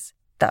feelings.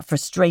 That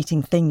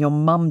frustrating thing your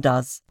mum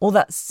does. Or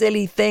that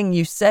silly thing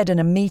you said in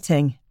a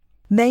meeting.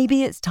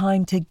 Maybe it's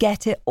time to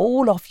get it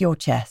all off your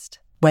chest.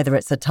 Whether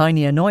it's a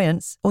tiny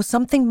annoyance or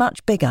something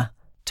much bigger,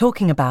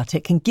 talking about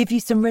it can give you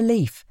some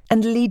relief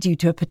and lead you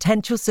to a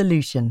potential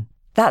solution.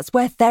 That's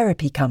where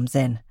therapy comes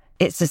in.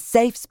 It's a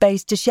safe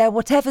space to share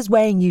whatever's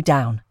weighing you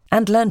down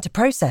and learn to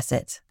process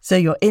it so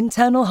your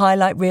internal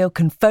highlight reel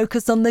can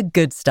focus on the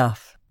good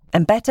stuff.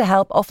 And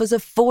BetterHelp offers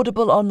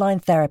affordable online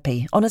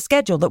therapy on a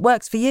schedule that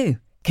works for you.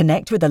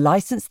 Connect with a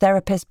licensed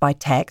therapist by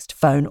text,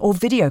 phone, or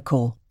video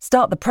call.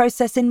 Start the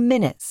process in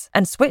minutes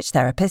and switch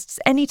therapists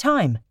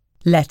anytime.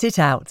 Let it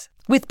out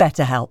with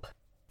BetterHelp.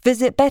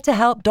 Visit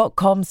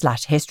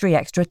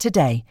betterhelp.com/historyextra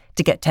today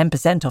to get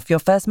 10% off your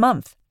first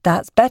month.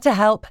 That's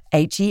BetterHelp,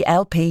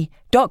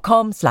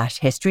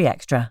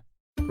 HELP.com/historyextra.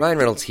 Ryan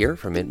Reynolds here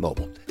from Mint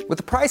Mobile. With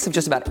the price of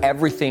just about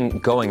everything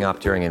going up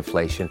during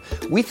inflation,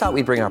 we thought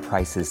we'd bring our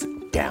prices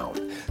down.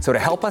 So to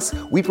help us,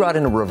 we brought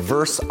in a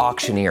reverse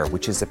auctioneer,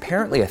 which is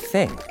apparently a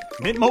thing.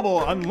 Mint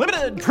Mobile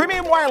Unlimited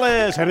Premium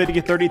Wireless. How to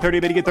get 30,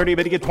 30, bit to get 30,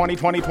 bit to get 20,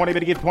 20, 20,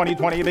 bit to get 20,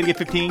 20, bit to get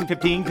 15,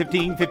 15,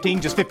 15,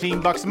 15, just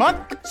 $15 a month?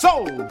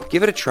 Sold!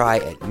 Give it a try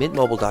at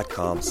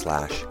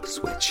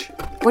mintmobile.com/switch.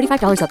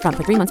 $45 up front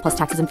for 3 months plus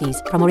taxes and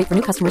fees. Promo rate for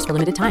new customers for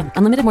limited time.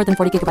 Unlimited more than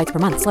 40 gigabytes per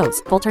month.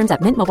 Slows full terms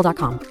at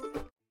mintmobile.com.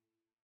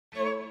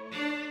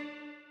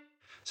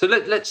 So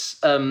let's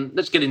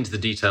get into the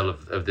detail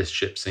of this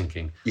ship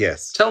sinking.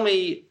 Yes. Tell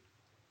me,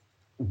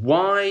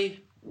 why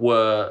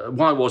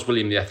was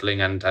William the Etheling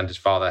and his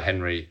father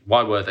Henry,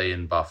 why were they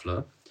in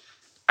Barfleur?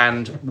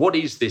 And what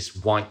is this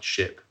white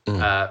ship?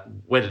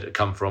 Where did it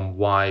come from?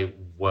 Why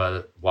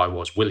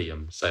was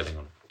William sailing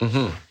on it?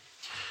 Mm-hmm.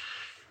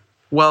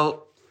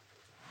 Well,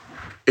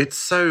 it's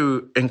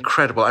so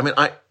incredible. I mean,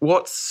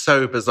 what's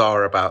so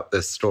bizarre about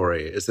this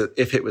story is that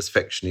if it was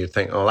fiction, you'd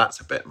think, oh, that's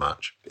a bit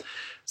much.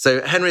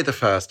 So Henry I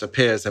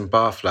appears in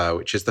Barfleur,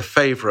 which is the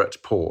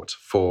favourite port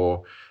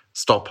for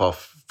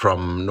stop-off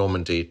from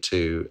Normandy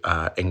to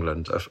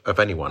England of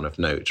anyone of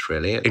note,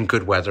 really. In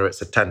good weather, it's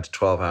a 10 to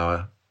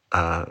 12-hour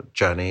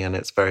journey, and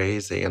it's very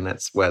easy, and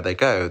it's where they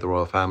go, the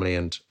royal family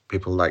and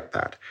people like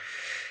that.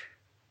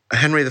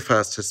 Henry I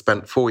has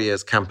spent 4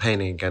 years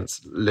campaigning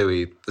against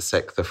Louis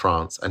VI of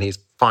France, and he's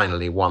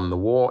finally won the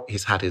war.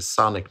 He's had his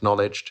son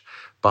acknowledged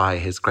by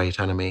his great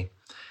enemy.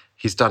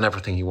 He's done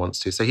everything he wants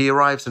to. So he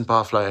arrives in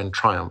Barfleur in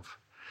triumph.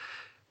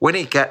 When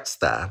he gets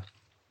there,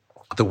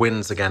 the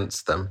wind's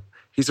against them.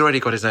 He's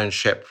already got his own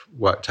ship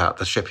worked out.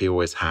 The ship he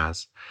always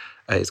has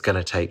is going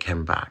to take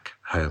him back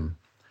home.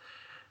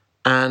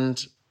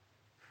 And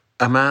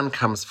a man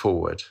comes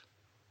forward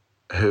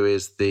who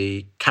is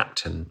the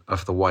captain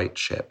of the white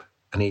ship.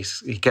 And he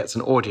gets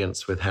an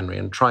audience with Henry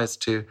and tries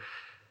to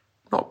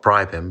not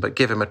bribe him, but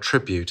give him a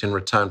tribute in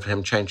return for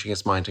him changing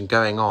his mind and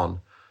going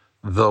on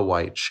the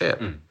white ship.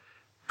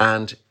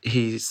 And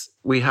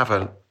we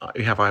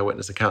have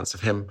eyewitness accounts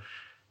of him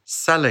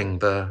selling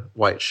the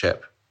white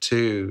ship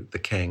to the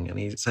king. And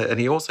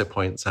he also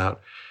points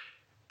out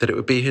that it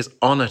would be his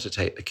honour to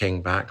take the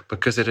king back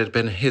because it had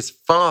been his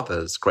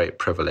father's great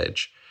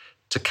privilege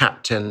to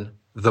captain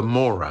the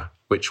Mora,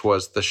 which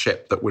was the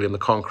ship that William the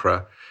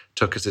Conqueror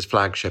took as his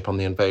flagship on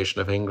the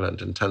invasion of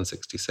England in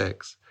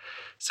 1066.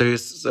 So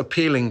he's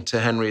appealing to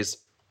Henry's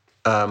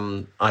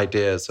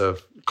ideas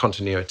of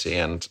continuity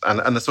and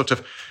the sort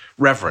of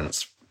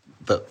reverence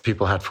that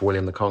people had for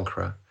William the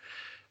Conqueror.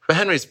 But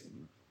Henry's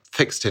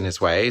fixed in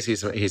his ways.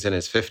 He's in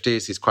his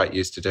 50s. He's quite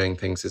used to doing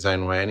things his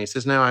own way. And he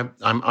says, no,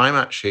 I'm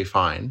actually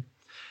fine.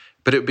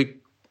 But it would be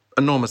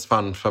enormous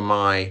fun for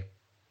my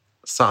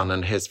son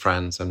and his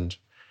friends and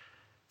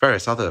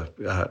various other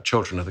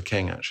children of the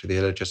king, actually,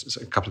 a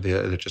couple of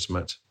the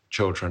illegitimate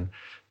children,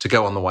 to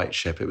go on the white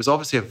ship. It was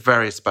obviously a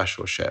very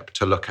special ship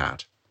to look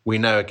at. We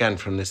know, again,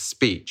 from this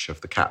speech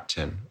of the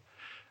captain,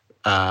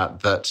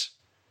 that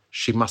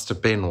she must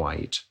have been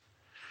white.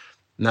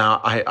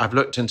 Now, I've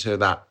looked into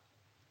that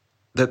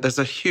there's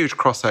a huge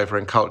crossover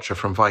in culture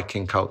from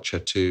Viking culture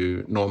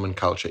to Norman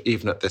culture,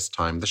 even at this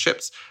time. The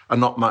ships are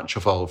not much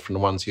evolved from the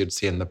ones you'd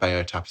see in the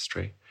Bayeux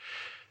Tapestry.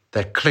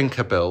 They're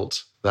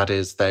clinker-built, that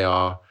is, they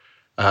are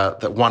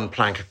that one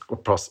plank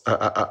across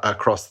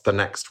the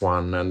next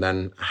one and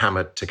then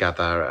hammered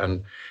together.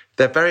 And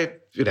they're very,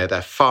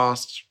 they're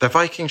fast. They're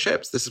Viking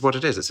ships. This is what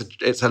it is.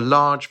 It's a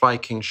large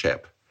Viking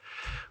ship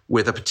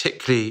with a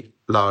particularly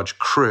large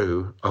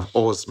crew of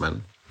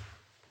oarsmen,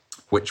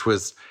 which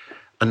was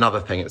another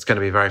thing. It's going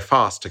to be very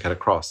fast to get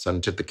across.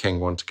 And did the king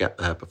want to get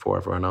there before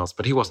everyone else?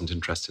 But he wasn't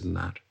interested in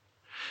that.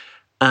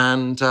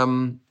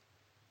 And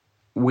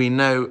we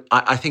know,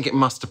 I think it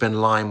must have been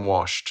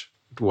lime-washed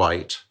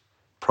white,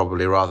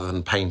 probably, rather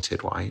than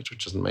painted white,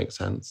 which doesn't make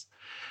sense.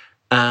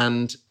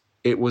 And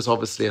it was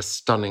obviously a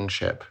stunning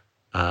ship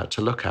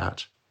to look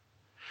at.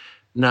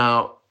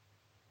 Now,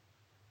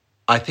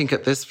 I think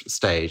at this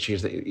stage,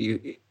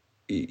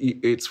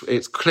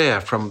 it's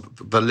clear from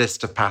the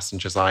list of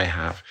passengers I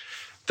have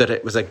that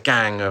it was a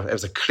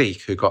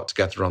clique who got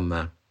together on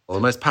there. Well,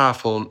 the most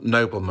powerful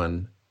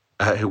nobleman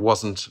who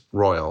wasn't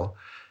royal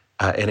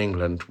in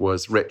England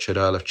was Richard,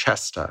 Earl of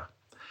Chester.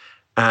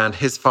 And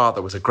his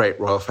father was a great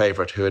royal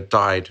favourite who had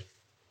died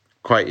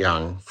quite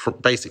young,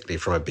 basically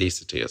from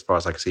obesity, as far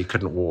as I could see. He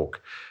couldn't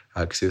walk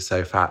because he was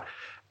so fat.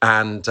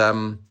 And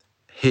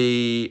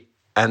he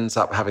ends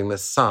up having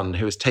this son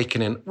who was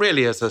taken in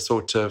really as a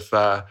sort of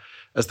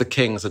as the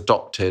king's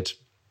adopted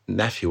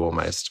nephew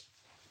almost.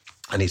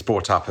 And he's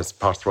brought up as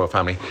part of the royal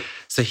family.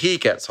 So he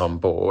gets on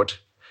board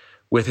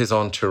with his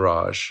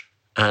entourage,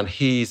 and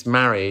he's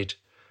married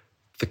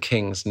the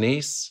king's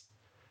niece.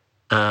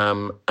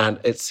 And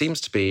it seems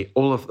to be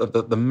all of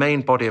the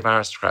main body of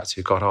aristocrats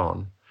who got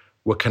on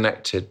were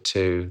connected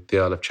to the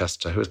Earl of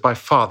Chester, who was by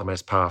far the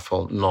most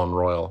powerful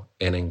non-royal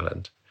in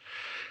England.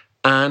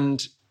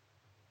 And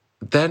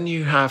then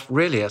you have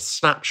really a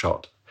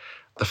snapshot.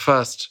 The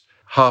first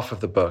half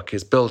of the book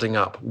is building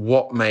up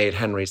what made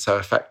Henry so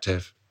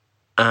effective.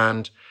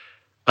 And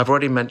I've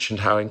already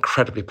mentioned how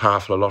incredibly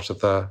powerful a lot of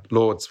the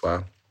lords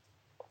were.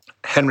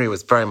 Henry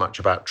was very much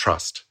about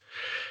trust.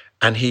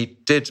 And he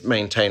did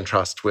maintain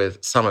trust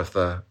with some of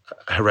the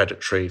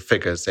hereditary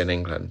figures in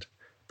England.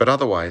 But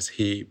otherwise,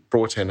 he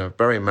brought in a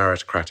very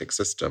meritocratic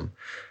system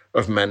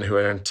of men who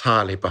are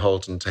entirely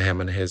beholden to him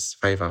and his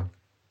favour.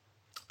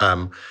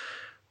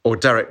 Or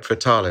Derek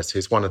Vitalis,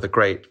 who's one of the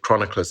great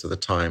chroniclers of the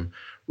time,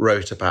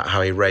 wrote about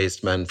how he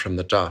raised men from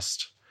the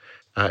dust.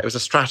 It was a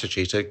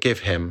strategy to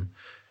give him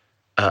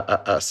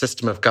a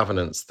system of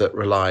governance that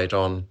relied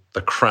on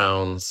the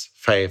crown's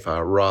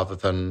favour rather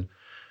than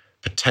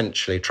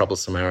potentially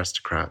troublesome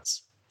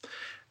aristocrats.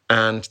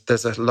 And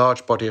there's a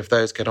large body of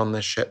those get on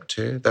this ship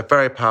too. They're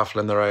very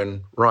powerful in their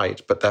own right,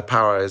 but their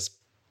power is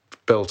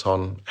built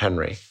on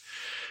Henry,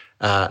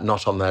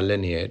 not on their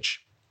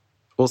lineage.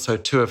 Also,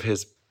 two of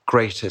his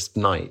greatest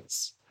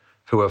knights,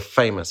 who were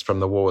famous from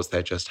the wars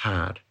they just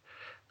had,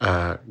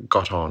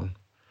 got on.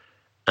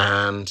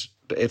 And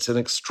it's an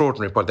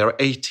extraordinary body. There are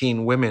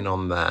 18 women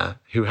on there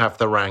who have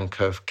the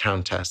rank of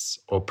countess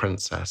or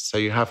princess. So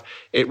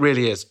it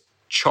really is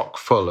chock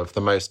full of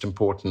the most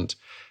important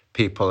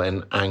people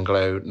in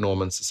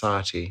Anglo-Norman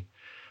society,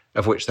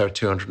 of which there are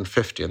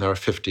 250, and there are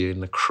 50 in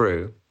the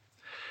crew.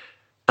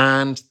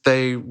 And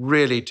they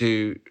really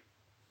do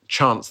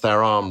chance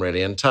their arm,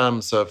 really, in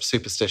terms of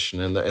superstition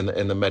in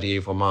the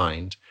medieval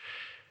mind.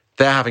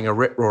 They're having a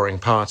rip-roaring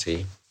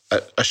party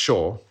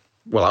ashore.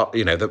 Well,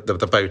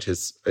 the boat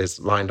is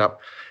lined up.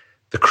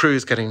 The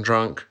crew's getting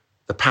drunk.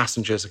 The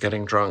passengers are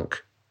getting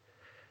drunk.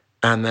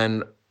 And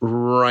then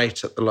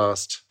right at the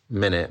last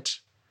minute,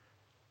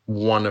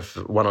 one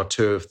or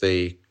two of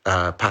the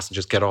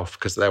passengers get off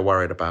because they're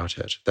worried about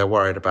it. They're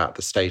worried about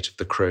the state of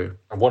the crew.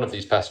 And one of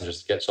these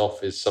passengers that gets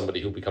off is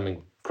somebody who'll become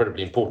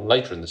incredibly important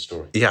later in the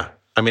story. Yeah.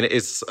 I mean, it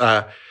is...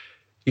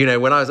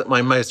 when I was at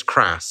my most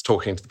crass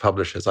talking to the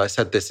publishers, I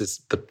said this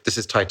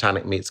is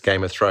Titanic meets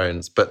Game of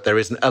Thrones, but there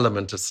is an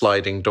element of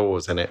sliding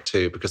doors in it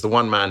too, because the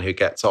one man who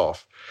gets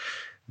off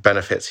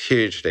benefits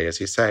hugely, as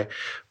you say.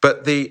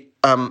 But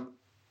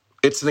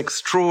it's an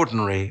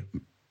extraordinary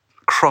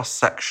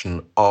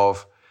cross-section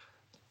of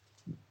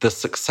the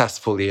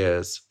successful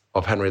years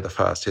of Henry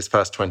I. His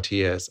first 20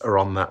 years are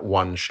on that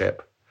one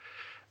ship.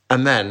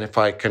 And then, if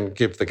I can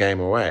give the game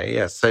away,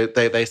 yes, so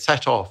they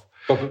set off.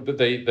 But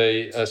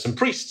they some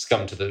priests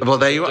come to the... Well,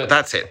 there you are.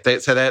 That's it.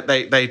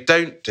 They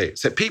don't do...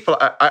 So people...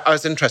 I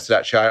was interested,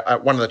 actually.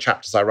 One of the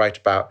chapters I write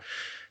about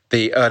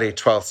the early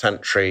 12th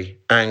century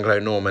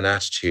Anglo-Norman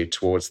attitude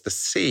towards the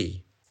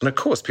sea. And of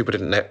course, people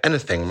didn't know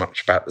anything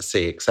much about the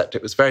sea, except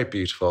it was very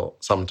beautiful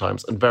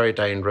sometimes and very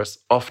dangerous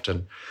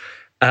often.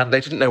 And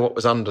they didn't know what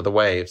was under the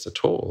waves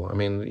at all. I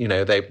mean,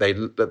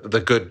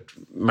 the good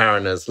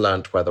mariners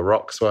learnt where the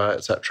rocks were,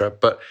 etc.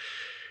 But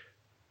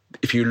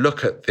if you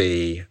look at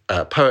the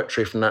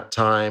poetry from that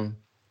time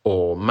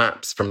or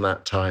maps from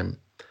that time,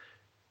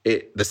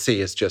 the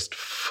sea is just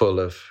full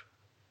of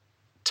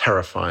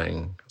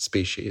terrifying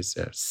species.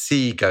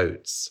 Sea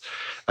goats,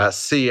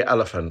 sea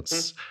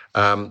elephants.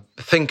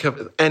 Think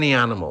of any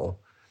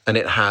animal and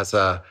it has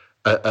a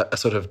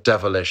sort of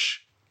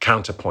devilish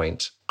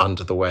counterpoint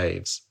under the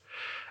waves.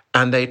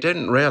 And they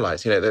didn't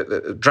realize,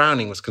 that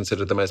drowning was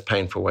considered the most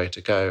painful way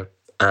to go.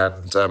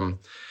 And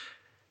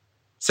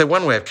so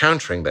one way of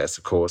countering this,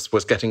 of course,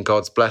 was getting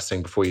God's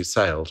blessing before you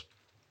sailed.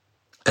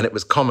 And it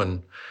was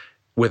common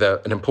with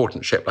an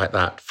important ship like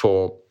that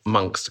for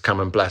monks to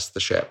come and bless the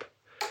ship.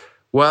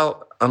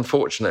 Well,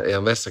 unfortunately,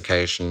 on this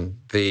occasion,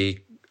 the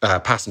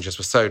passengers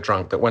were so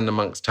drunk that when the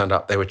monks turned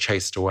up, they were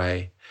chased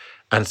away.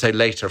 And so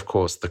later, of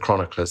course, the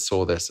chroniclers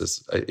saw this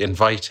as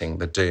inviting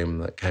the doom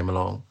that came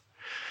along.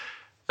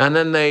 And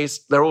then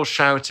they're all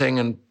shouting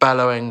and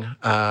bellowing.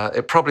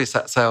 It probably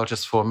set sail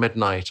just before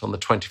midnight on the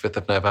 25th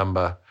of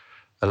November,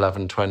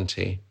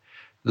 1120.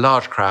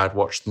 Large crowd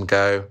watched them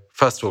go.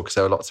 First of all, because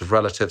there were lots of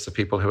relatives of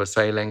people who were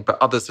sailing, but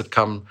others had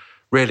come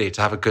really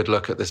to have a good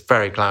look at this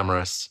very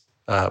glamorous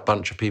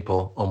bunch of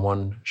people on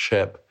one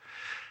ship.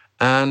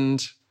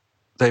 And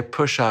they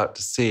push out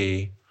to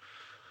sea.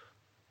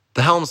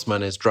 The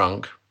helmsman is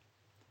drunk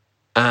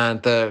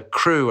and the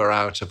crew are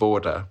out of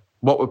order.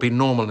 What would be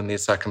normal in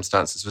these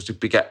circumstances was to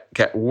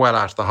get well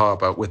out of the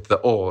harbour with the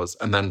oars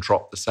and then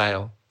drop the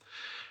sail.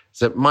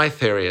 So my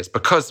theory is,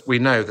 because we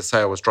know the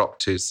sail was dropped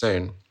too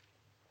soon,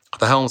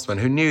 the helmsman,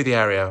 who knew the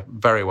area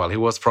very well, he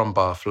was from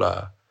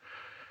Barfleur,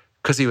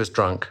 because he was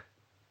drunk,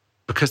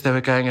 because they were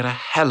going at a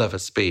hell of a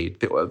speed,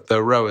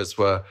 the rowers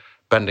were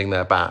bending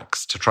their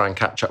backs to try and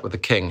catch up with the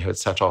king who had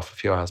set off a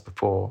few hours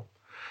before.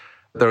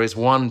 There is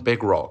one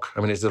big rock.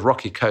 I mean, it's a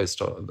rocky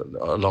coast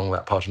along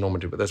that part of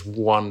Normandy, but there's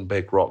one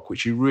big rock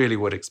which you really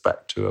would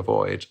expect to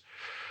avoid,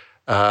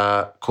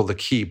 called the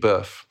Quai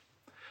Boeuf,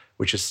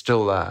 which is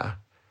still there.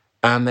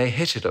 And they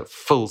hit it at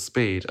full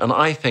speed. And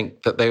I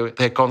think that they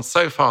had gone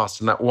so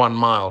fast in that 1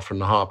 mile from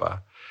the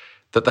harbour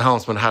that the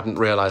helmsman hadn't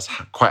realised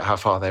quite how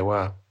far they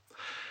were.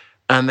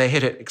 And they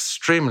hit it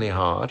extremely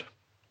hard.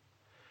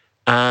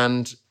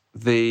 And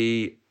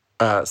the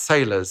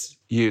sailors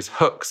use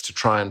hooks to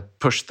try and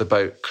push the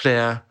boat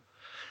clear.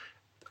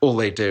 All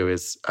they do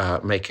is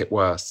make it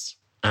worse.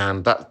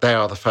 And they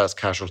are the first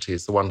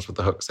casualties, the ones with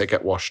the hooks. They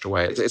get washed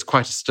away. It's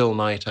quite a still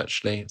night,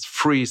 actually. It's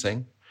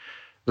freezing.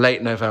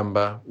 Late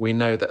November, we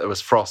know that there was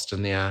frost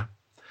in the air.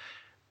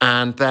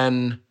 And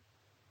then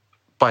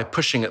by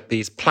pushing at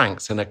these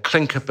planks in a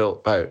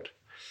clinker-built boat,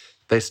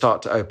 they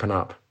start to open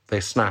up.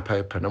 They snap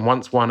open. And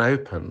once one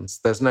opens,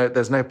 there's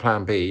no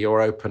plan B.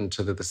 You're open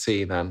to the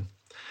sea then.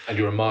 And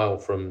you're a mile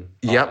from...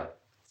 Yep.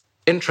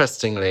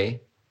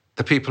 Interestingly,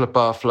 the people of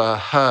Barfleur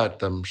heard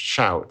them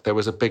shout. There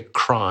was a big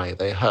cry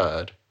they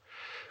heard.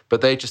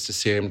 But they just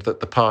assumed that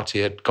the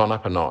party had gone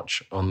up a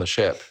notch on the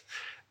ship.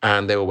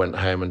 And they all went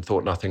home and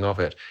thought nothing of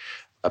it.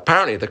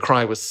 Apparently, the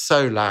cry was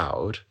so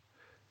loud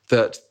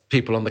that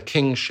people on the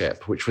King's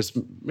ship, which was,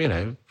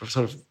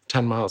 sort of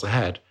 10 miles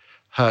ahead,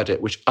 heard it,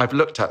 which I've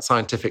looked at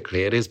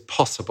scientifically. It is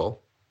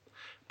possible,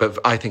 but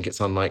I think it's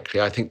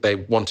unlikely. I think they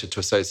wanted to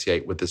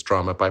associate with this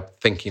drama by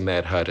thinking they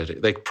had heard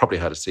it. They probably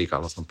heard a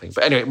seagull or something.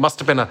 But anyway, it must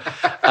have been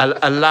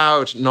a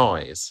loud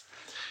noise.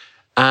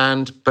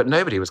 But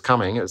nobody was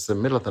coming. It was the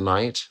middle of the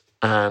night,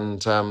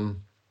 and...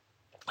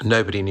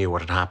 nobody knew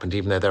what had happened,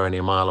 even though they're only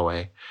a mile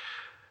away.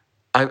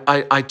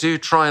 I do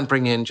try and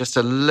bring in just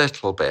a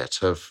little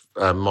bit of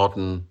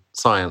modern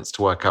science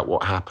to work out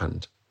what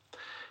happened.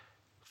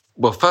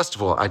 Well, first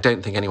of all, I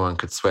don't think anyone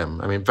could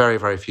swim. I mean, very,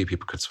 very few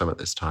people could swim at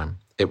this time.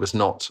 It was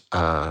not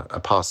a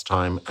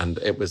pastime, and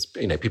it was,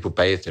 people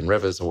bathed in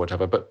rivers or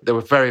whatever, but there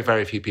were very,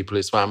 very few people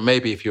who swam.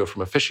 Maybe if you were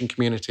from a fishing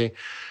community,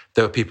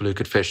 there were people who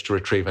could fish to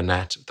retrieve a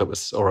net that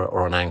was,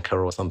 or an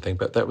anchor or something,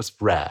 but that was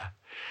rare.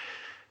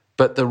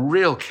 But the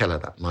real killer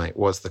that night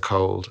was the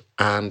cold.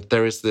 And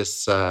there is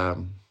this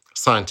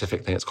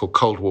scientific thing, it's called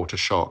cold water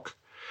shock.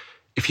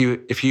 If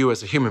you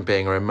as a human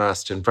being are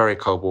immersed in very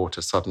cold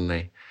water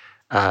suddenly,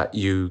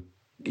 you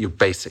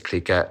basically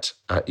get,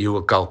 you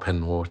will gulp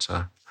in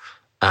water,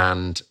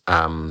 and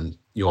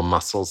your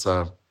muscles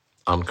are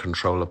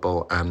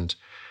uncontrollable. And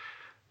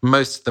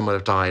most of them would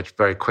have died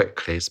very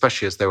quickly,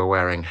 especially as they were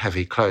wearing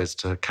heavy clothes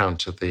to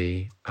counter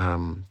the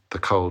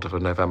cold of a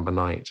November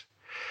night.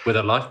 Were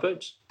there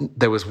lifeboats?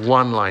 There was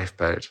one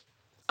lifeboat.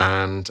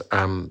 And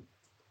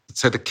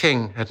so the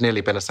king had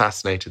nearly been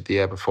assassinated the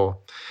year before.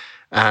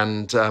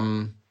 And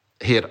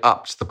he had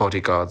upped the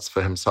bodyguards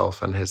for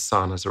himself and his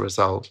son as a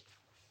result.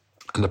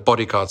 And the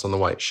bodyguards on the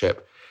White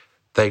Ship,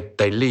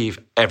 they leave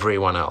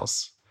everyone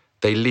else.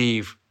 They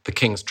leave the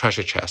king's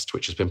treasure chest,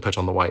 which has been put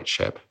on the White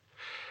Ship.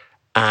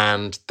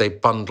 And they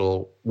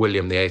bundle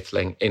William the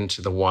Atheling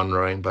into the one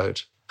rowing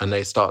boat. And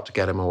they start to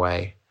get him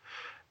away.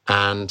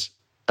 And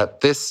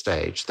at this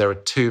stage, there are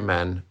two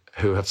men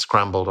who have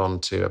scrambled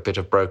onto a bit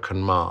of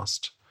broken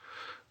mast.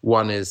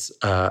 One is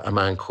a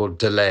man called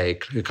de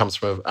Laigle, who comes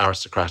from an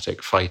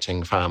aristocratic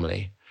fighting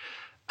family.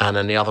 And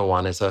then the other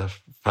one is a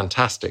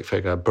fantastic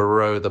figure,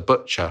 Barreau the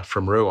Butcher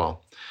from Rouen,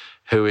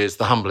 who is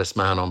the humblest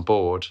man on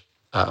board,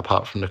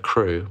 apart from the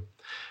crew.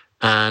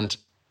 And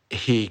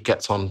he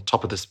gets on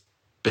top of this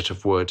bit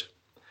of wood.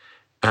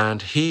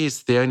 And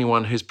he's the only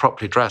one who's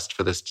properly dressed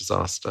for this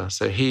disaster.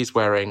 So he's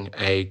wearing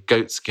a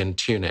goatskin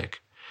tunic.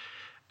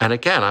 And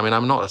again, I mean,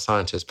 I'm not a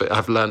scientist, but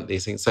I've learned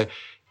these things. So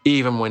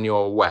even when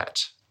you're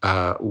wet,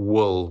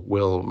 wool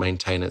will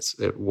maintain its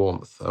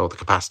warmth, or the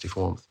capacity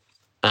for warmth.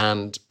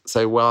 And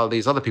so while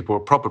these other people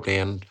were probably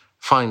in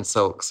fine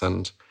silks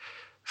and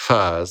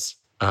furs,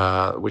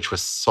 which were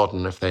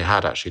sodden if they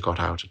had actually got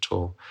out at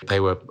all, they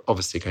were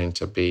obviously going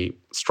to be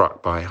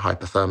struck by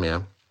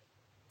hypothermia.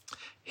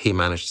 He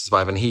managed to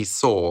survive, and he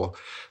saw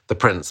the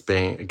prince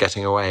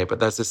getting away. But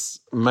there's this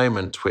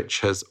moment which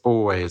has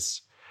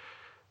always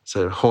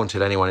sort of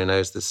haunted anyone who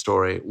knows this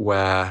story,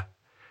 where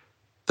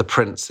the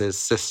prince's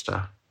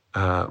sister,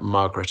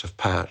 Margaret of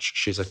Perche,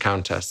 she's a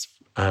countess,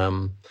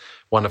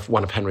 one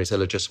of Henry's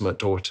illegitimate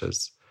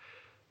daughters,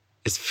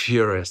 is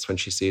furious when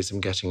she sees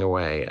him getting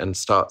away and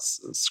starts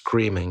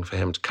screaming for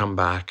him to come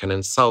back and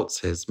insults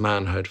his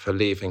manhood for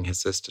leaving his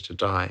sister to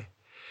die.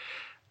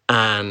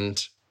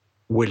 And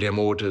William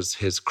orders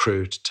his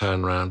crew to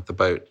turn around the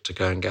boat to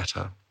go and get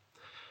her.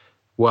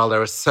 Well,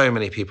 there are so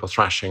many people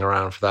thrashing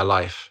around for their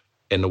life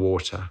in the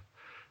water.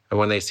 And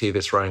when they see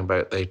this rowing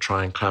boat, they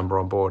try and clamber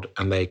on board,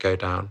 and they go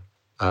down.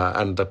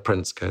 And the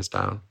prince goes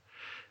down.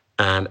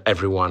 And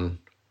everyone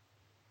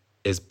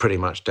is pretty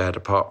much dead,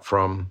 apart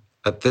from,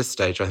 at this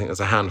stage, I think there's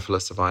a handful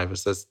of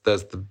survivors.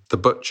 There's the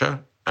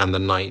butcher and the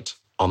knight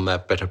on their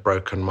bit of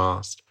broken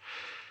mast.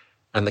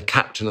 And the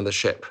captain of the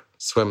ship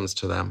swims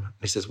to them.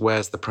 He says,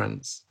 "Where's the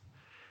prince?"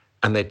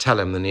 And they tell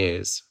him the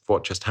news of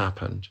what just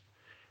happened.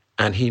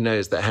 And he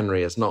knows that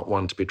Henry is not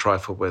one to be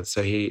trifled with,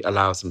 so he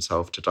allows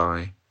himself to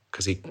die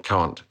because he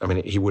can't. I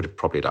mean, he would have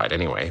probably died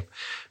anyway,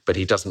 but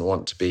he doesn't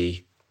want to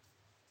be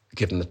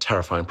given the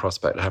terrifying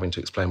prospect of having to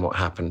explain what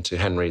happened to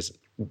Henry's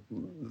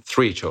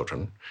 3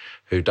 children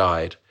who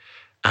died.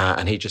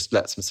 And he just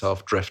lets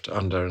himself drift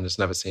under and is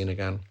never seen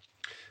again.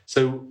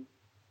 So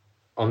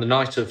on the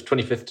night of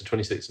 25th to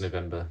 26th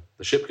November,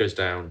 the ship goes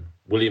down,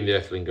 William the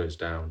Earthling goes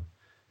down,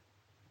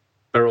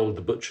 Berold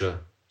the Butcher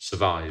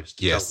survives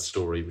to tell the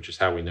story, which is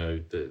how we know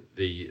the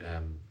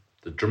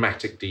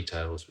dramatic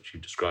details which you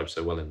described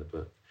so well in the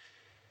book.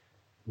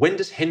 When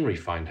does Henry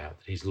find out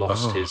that he's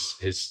lost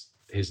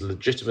his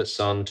legitimate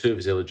son, 2 of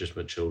his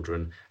illegitimate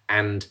children,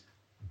 and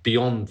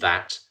beyond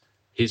that,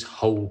 his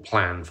whole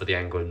plan for the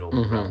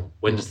Anglo-Norman realm?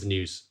 When does the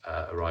news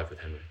arrive with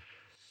Henry?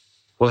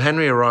 Well,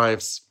 Henry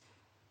arrives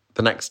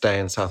the next day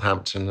in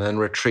Southampton and then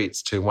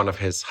retreats to one of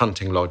his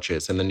hunting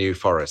lodges in the New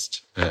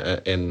Forest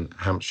in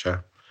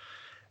Hampshire.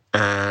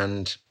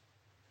 And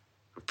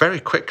very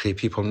quickly,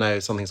 people know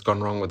something's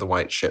gone wrong with the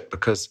White Ship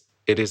because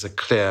it is a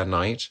clear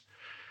night.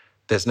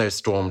 There's no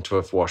storm to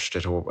have washed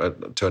it or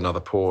to another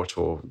port,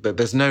 or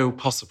there's no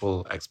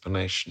possible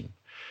explanation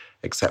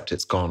except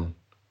it's gone.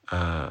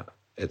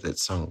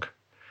 It's sunk.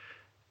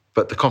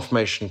 But the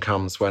confirmation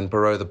comes when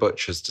Berold the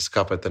Butcher's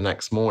discovered the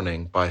next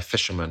morning by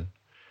fishermen,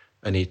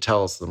 and he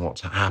tells them what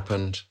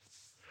happened.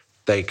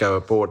 They go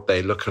aboard,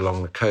 they look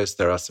along the coast,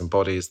 there are some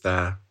bodies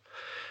there.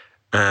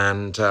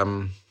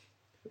 And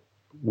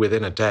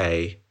within a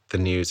day, the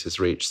news has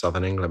reached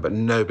southern England, but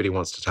nobody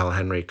wants to tell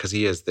Henry because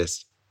he is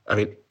this, I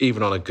mean,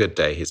 even on a good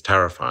day, he's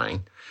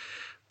terrifying,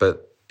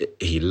 but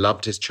he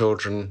loved his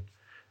children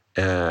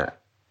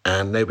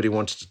and nobody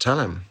wanted to tell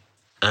him.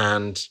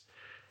 And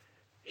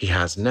he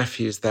has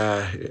nephews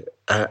there.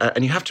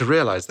 And you have to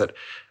realize that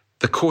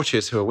the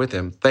courtiers who are with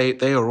him,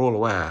 they are all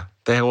aware.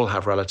 They all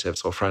have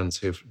relatives or friends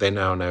who they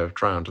now know have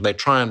drowned. And they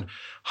try and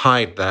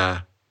hide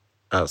their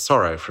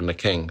sorrow from the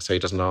king so he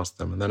doesn't ask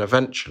them. And then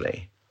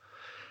eventually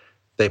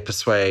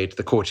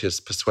the courtiers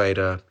persuade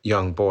a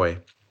young boy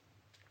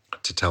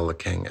to tell the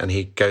king. And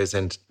he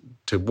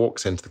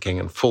walks into the king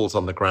and falls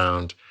on the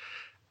ground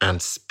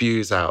and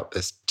spews out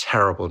this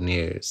terrible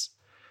news.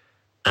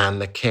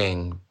 And the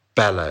king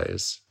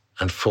bellows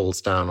and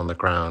falls down on the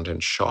ground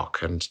in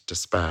shock and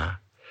despair.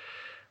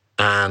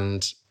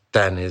 And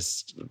then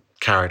is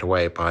carried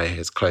away by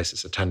his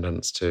closest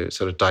attendants to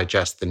sort of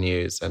digest the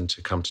news and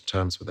to come to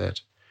terms with it.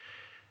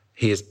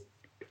 He is,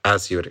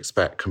 as you would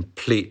expect,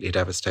 completely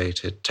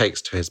devastated,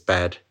 takes to his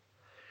bed,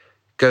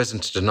 goes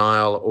into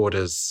denial,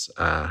 orders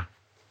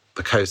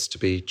the coast to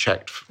be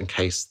checked in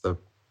case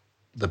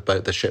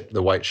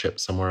the White Ship,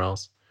 somewhere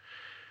else.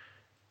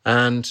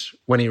 And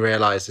when he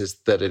realizes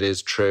that it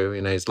is true,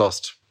 he's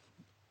lost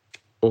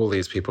all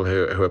these people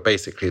who are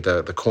basically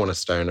the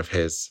cornerstone of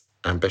his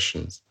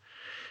ambitions.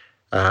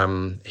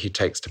 He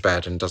takes to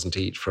bed and doesn't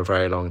eat for a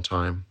very long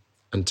time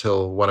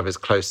until one of his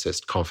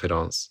closest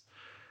confidants,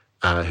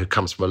 who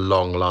comes from a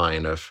long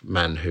line of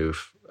men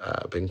who've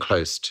been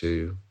close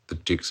to the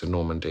Dukes of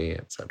Normandy,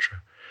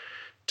 etc.,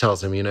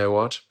 tells him, you know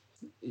what?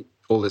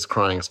 All this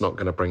crying is not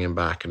going to bring him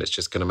back, and it's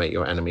just going to make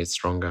your enemies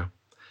stronger.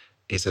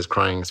 He says,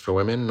 crying is for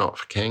women, not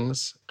for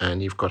kings,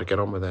 and you've got to get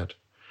on with it.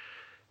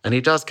 And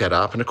he does get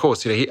up, and of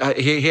course,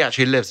 he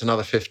actually lives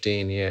another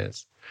 15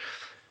 years.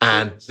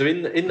 And so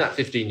in that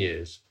 15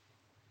 years,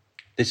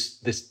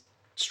 this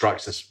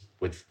strikes us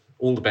with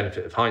all the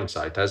benefit of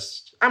hindsight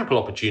as ample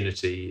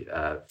opportunity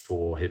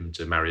for him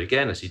to marry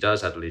again, as he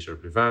does, Adeliza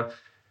of Louvain,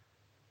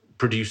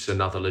 produce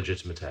another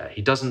legitimate heir.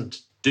 He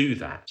doesn't do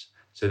that.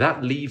 So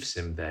that leaves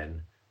him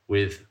then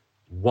with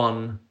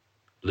one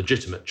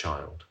legitimate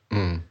child.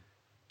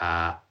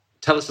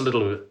 Tell us a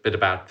little bit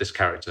about this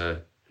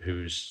character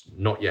who's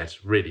not yet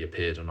really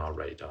appeared on our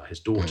radar, his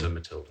daughter,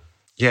 Matilda.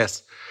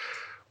 Yes.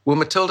 Well,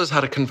 Matilda's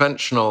had a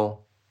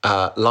conventional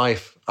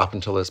life up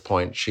until this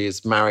point.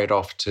 She's married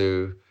off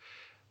to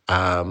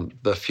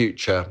the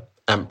future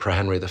Emperor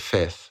Henry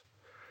V.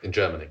 In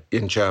Germany.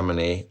 In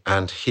Germany.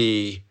 And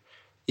he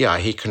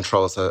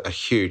controls a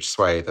huge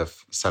swathe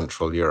of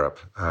Central Europe,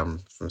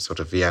 from sort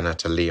of Vienna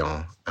to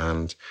Lyon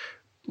and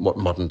what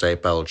modern-day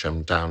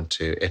Belgium down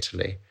to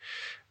Italy.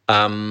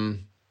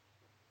 And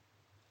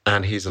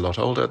he's a lot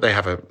older. They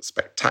have a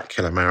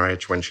spectacular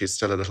marriage when she's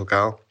still a little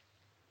girl.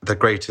 The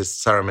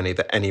greatest ceremony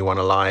that anyone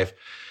alive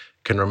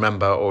can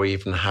remember or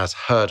even has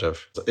heard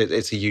of.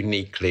 It's a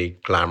uniquely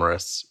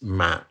glamorous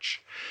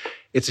match.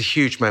 It's a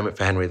huge moment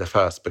for Henry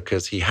I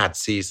because he had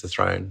seized the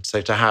throne.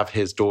 So to have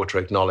his daughter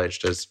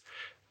acknowledged as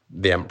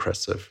the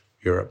Empress of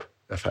Europe,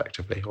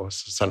 effectively, or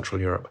Central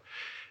Europe,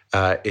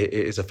 it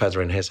is a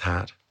feather in his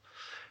hat.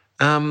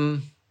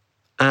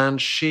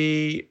 And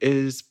she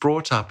is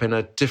brought up in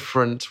a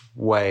different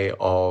way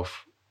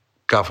of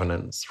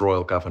governance,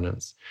 royal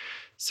governance.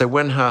 So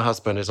when her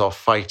husband is off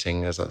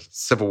fighting, there's a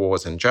civil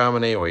wars in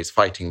Germany, or he's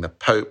fighting the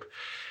Pope,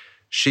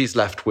 she's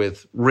left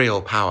with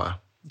real power.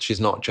 She's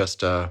not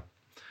just a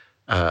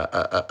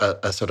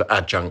sort of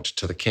adjunct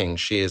to the king.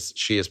 She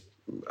is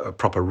a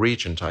proper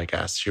regent, I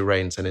guess. She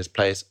reigns in his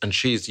place, and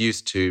she's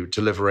used to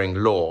delivering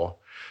law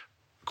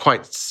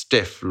quite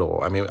stiff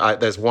law. I mean,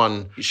 there's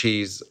one,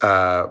 she's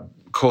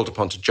called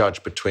upon to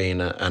judge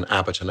between an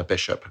abbot and a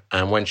bishop.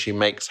 And when she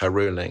makes her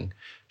ruling,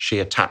 she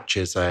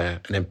attaches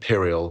an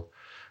imperial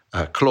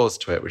clause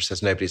to it, which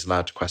says nobody's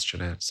allowed to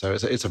question it. So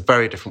it's a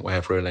very different way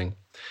of ruling.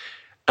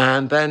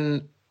 And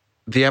then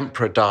the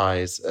emperor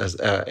dies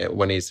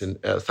when he's in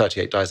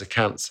 38, dies of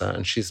cancer,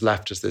 and she's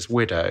left as this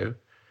widow,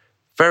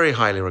 very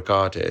highly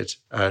regarded.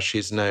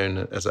 She's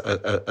known as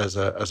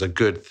a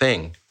good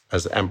thing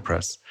as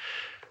empress,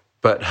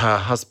 but her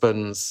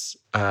husband's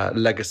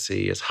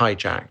legacy is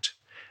hijacked,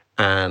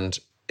 and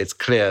it's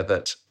clear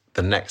that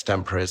the next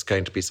emperor is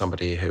going to be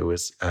somebody who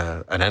is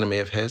an enemy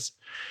of his.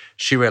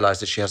 She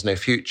realizes she has no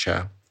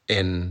future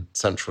in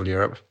Central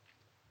Europe.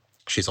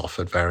 She's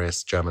offered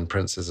various German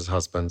princes as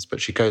husbands, but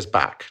she goes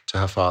back to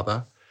her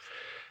father.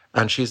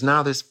 And she's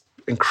now this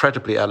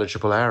incredibly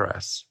eligible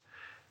heiress.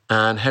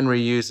 And Henry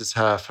uses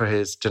her for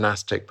his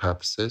dynastic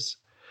purposes.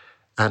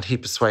 And he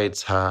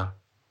persuades her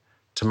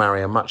to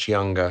marry a much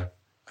younger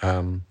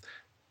man,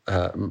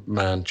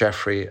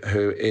 Geoffrey,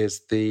 who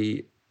is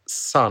the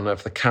son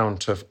of the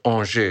Count of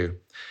Anjou.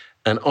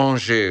 And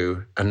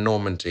Anjou and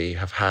Normandy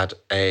have had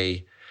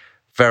a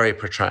very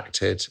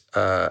protracted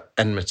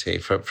enmity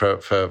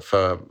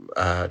for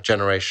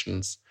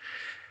generations.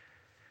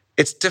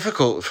 It's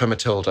difficult for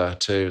Matilda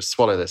to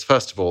swallow this.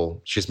 First of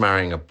all, she's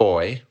marrying a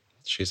boy.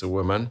 She's a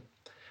woman.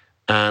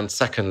 And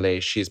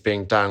secondly, she's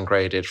being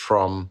downgraded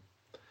from,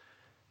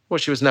 well,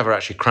 she was never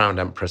actually crowned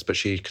empress, but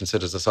she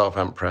considers herself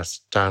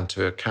empress, down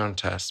to a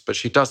countess. But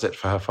she does it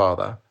for her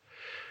father.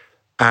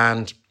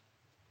 And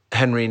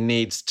Henry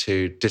needs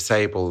to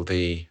disable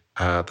the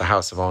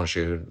House of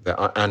Anjou, the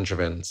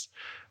Angevins,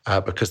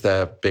 because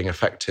they're being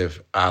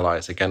effective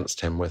allies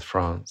against him with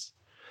France.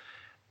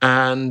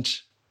 And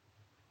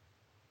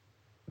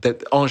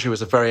that Anjou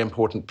is a very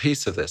important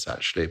piece of this,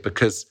 actually,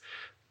 because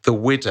the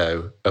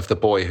widow of the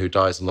boy who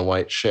dies on the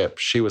White Ship,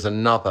 she was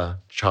another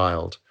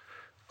child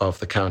of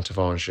the Count of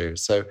Anjou.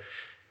 So,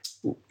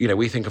 you know,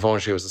 we think of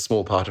Anjou as a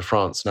small part of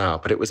France now,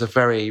 but it was a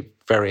very,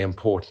 very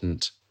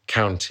important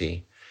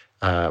county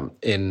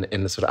in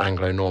the sort of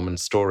Anglo-Norman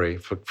story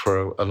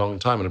for a long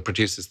time, and it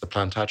produces the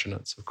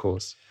Plantagenets, of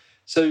course.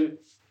 So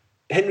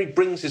Henry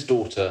brings his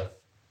daughter,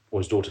 or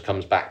his daughter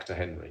comes back to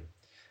Henry.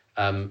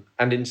 And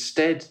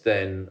instead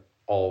then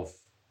of,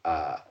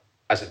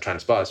 as it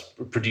transpires,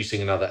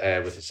 producing another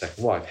heir with his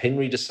second wife,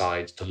 Henry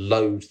decides to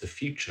load the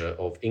future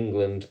of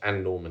England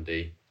and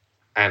Normandy,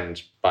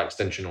 and by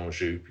extension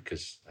Anjou,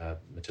 because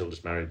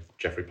Matilda's married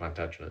Geoffrey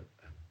Plantagenet,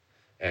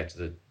 heir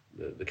to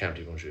the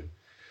County of Anjou,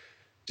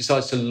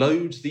 decides to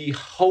load the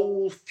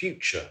whole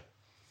future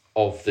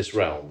of this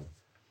realm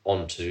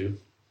onto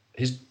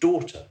his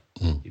daughter.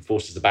 He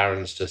forces the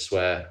barons to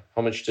swear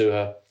homage to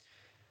her.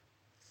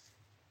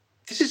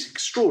 This is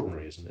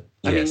extraordinary, isn't it?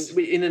 Yes. I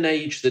mean, in an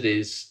age that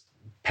is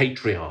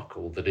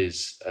patriarchal, that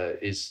is,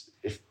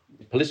 if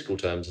political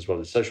terms as well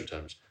as social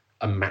terms,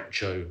 a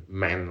macho,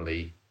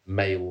 manly,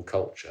 male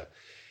culture.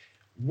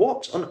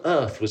 What on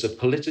earth was a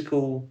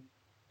political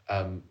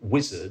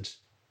wizard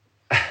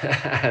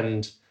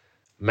and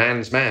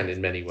man's man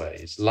in many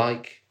ways,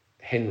 like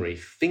Henry,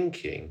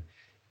 thinking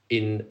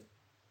in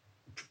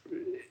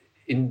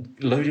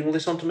loading all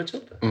this onto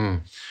Matilda?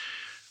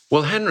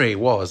 Well, Henry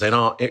was, in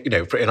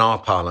our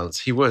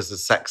parlance, he was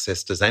as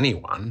sexist as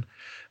anyone.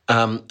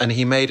 And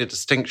he made a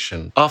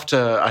distinction.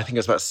 After, I think it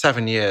was about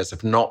 7 years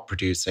of not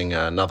producing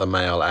another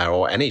male heir,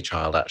 or any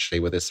child actually,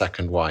 with his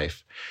second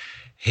wife,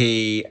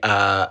 he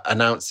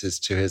announces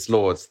to his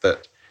lords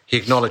that he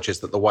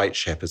acknowledges that the White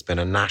Ship has been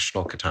a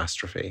national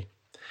catastrophe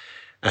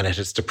and it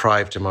has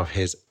deprived him of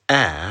his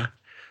heir,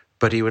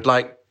 but he would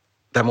like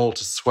them all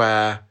to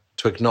swear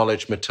to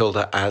acknowledge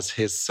Matilda as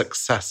his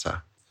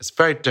successor. It's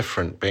very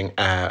different being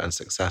heir and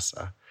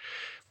successor.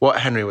 What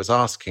Henry was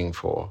asking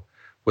for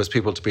was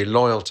people to be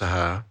loyal to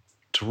her,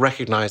 to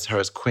recognize her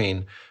as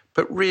queen,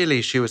 but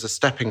really she was a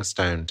stepping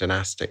stone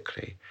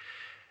dynastically.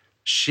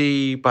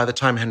 She, by the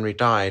time Henry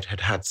died,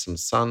 had had some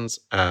sons,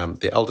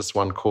 the eldest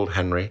one called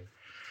Henry,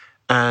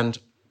 and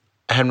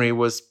Henry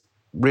was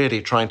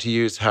really trying to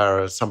use her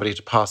as somebody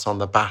to pass on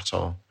the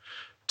baton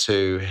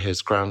to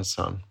his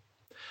grandson.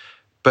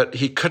 But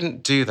he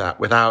couldn't do that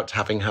without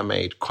having her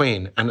made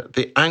queen. And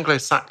the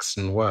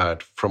Anglo-Saxon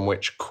word from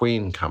which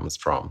queen comes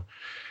from,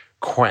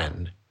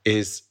 quen,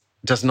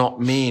 does not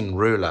mean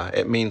ruler.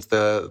 It means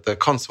the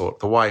consort,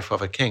 the wife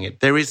of a king.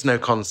 There is no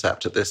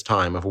concept at this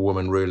time of a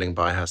woman ruling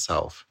by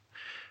herself.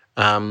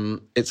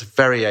 It's a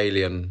very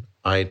alien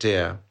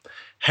idea.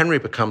 Henry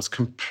becomes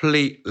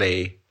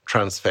completely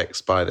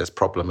transfixed by this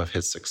problem of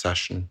his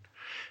succession.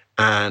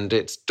 And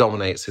it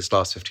dominates his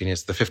last 15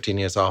 years. The 15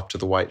 years after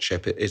the White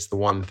Ship, it is the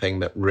one thing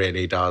that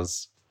really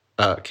does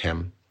irk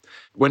him.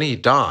 When he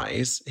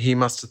dies, he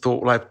must have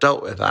thought, well, I've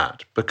dealt with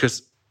that,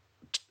 because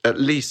at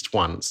least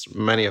once,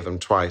 many of them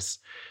twice,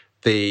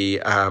 the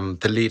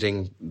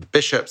leading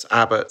bishops,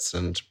 abbots,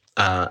 and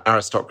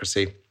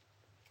aristocracy,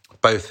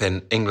 both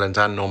in England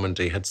and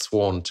Normandy, had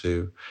sworn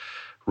to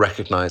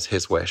recognize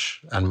his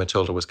wish, and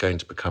Matilda was going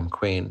to become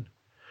queen.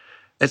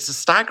 It's a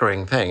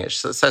staggering thing. It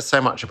says so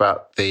much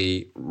about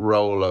the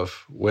role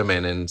of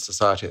women in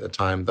society at the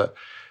time that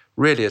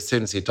really, as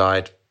soon as he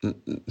died,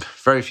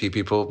 very few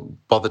people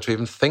bothered to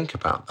even think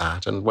about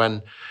that. And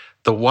when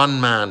the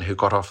one man who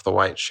got off the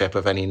White Ship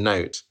of any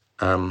note,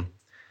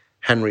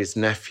 Henry's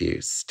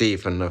nephew,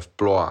 Stephen of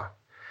Blois,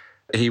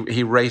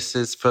 he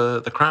races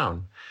for the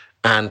crown.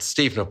 And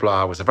Stephen of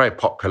Blois was a very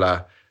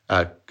popular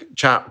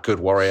chap, good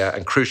warrior,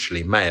 and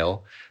crucially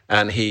male.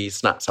 And he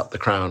snaps up the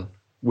crown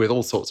with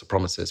all sorts of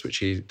promises, which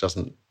he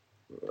doesn't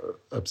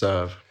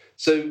observe.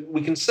 So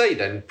we can say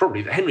then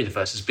probably that Henry I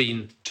has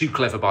been too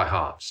clever by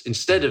halves.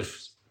 Instead of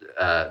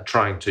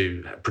trying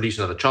to produce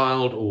another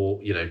child or,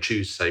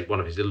 choose, say,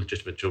 one of his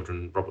illegitimate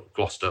children, Robert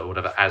Gloucester or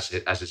whatever, as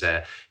his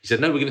heir, he said,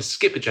 no, we're going to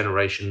skip a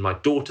generation. My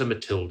daughter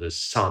Matilda's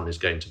son is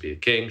going to be a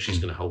king. She's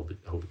going to hold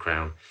the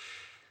crown.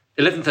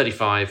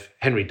 1135,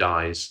 Henry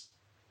dies,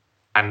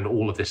 and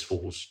all of this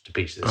falls to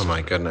pieces. Oh,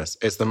 my goodness.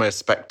 It's the most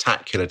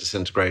spectacular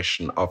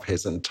disintegration of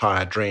his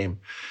entire dream.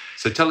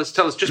 So tell us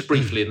just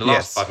briefly in the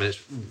last 5 minutes,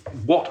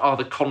 what are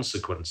the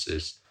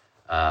consequences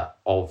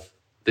of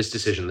this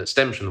decision that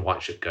stems from the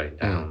White Ship going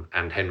down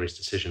and Henry's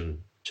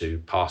decision to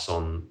pass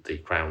on the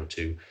crown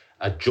to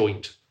a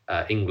joint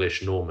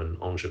English-Norman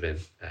Angevin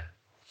heir?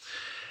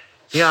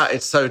 Yeah,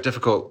 it's so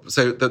difficult.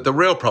 So the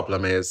real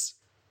problem is,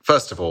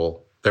 first of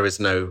all, there is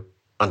no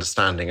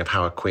understanding of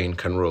how a queen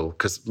can rule,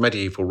 because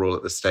medieval rule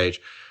at this stage,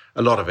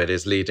 a lot of it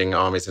is leading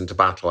armies into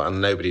battle, and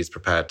nobody's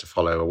prepared to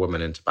follow a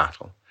woman into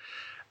battle.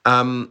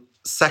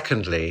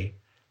 Secondly,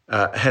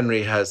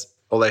 Henry has,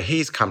 although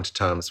he's come to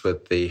terms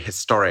with the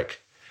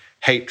historic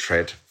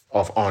hatred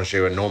of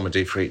Anjou and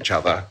Normandy for each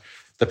other,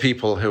 the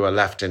people who are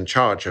left in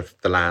charge of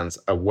the lands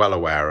are well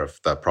aware of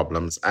the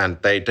problems, and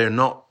they do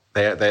not.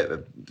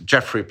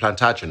 Geoffrey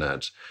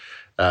Plantagenet,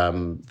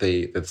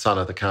 the son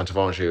of the Count of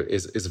Anjou,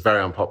 is a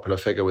very unpopular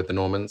figure with the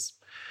Normans.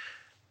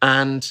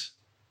 And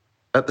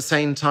at the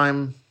same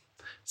time,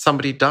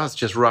 somebody does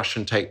just rush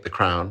and take the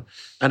crown.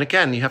 And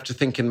again, you have to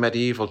think in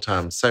medieval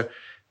terms. So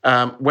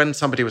when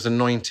somebody was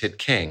anointed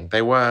king,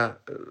 they were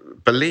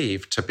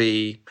believed to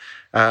be,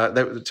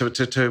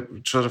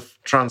 to sort of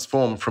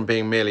transform from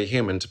being merely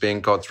human to being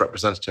God's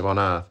representative on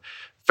earth.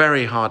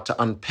 Very hard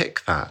to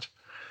unpick that.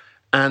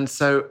 And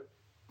so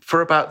for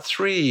about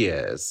 3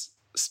 years,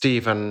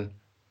 Stephen,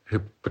 who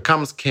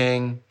becomes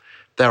king,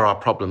 there are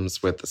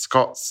problems with the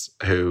Scots,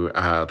 who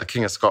the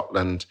King of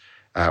Scotland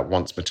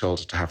wants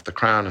Matilda to have the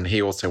crown, and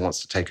he also wants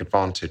to take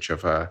advantage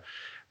of a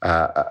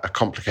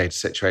complicated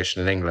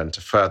situation in England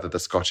to further the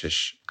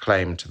Scottish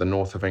claim to the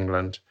north of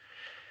England.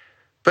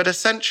 But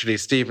essentially,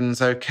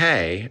 Stephen's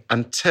okay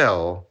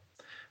until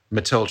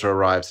Matilda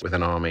arrives with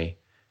an army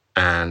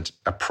and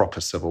a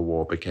proper civil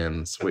war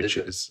begins,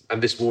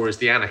 And this war is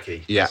the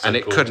Anarchy. Yeah, and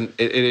it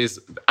is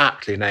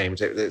aptly named.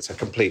 It's a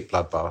complete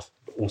bloodbath.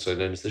 Also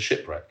known as the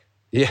Shipwreck.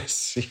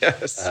 Yes.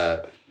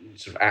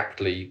 Sort of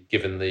aptly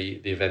given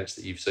the events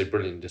that you've so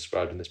brilliantly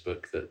described in this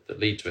book that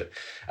lead to it.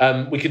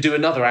 We could do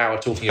another hour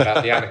talking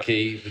about the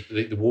Anarchy,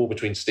 the war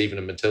between Stephen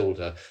and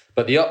Matilda,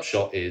 but the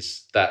upshot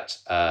is that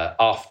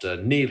after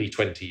nearly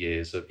 20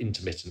 years of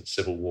intermittent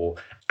civil war,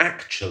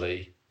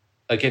 actually,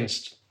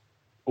 against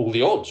all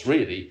the odds,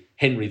 really,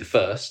 Henry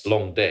I,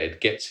 long dead,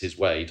 gets his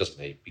way,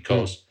 doesn't he?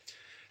 Because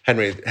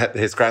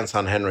his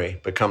grandson Henry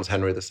becomes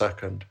Henry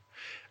II.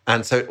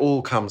 And so it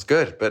all comes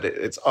good, but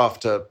it's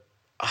after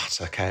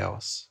utter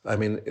chaos. I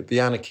mean, the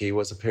Anarchy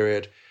was a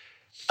period,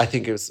 I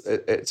think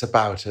it's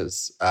about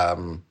as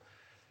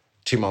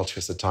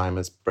tumultuous a time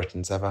as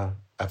Britain's ever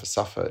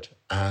suffered.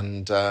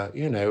 And,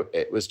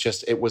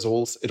 it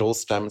all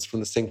stems from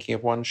the sinking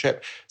of one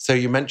ship. So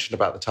you mentioned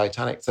about the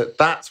Titanic. So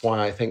that's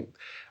why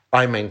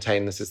I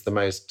maintain this is the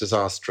most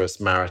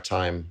disastrous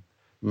maritime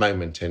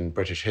moment in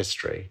British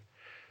history.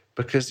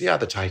 Because,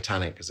 the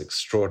Titanic is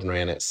extraordinary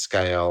in its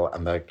scale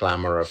and the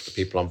glamour of the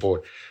people on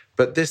board.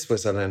 But this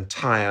was an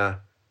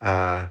entire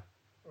a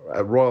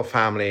royal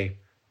family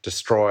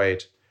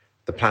destroyed.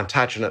 The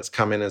Plantagenets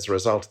come in as a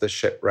result of this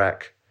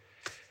shipwreck.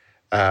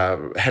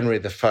 Henry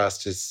I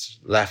is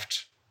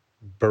left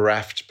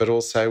bereft, but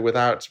also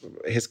without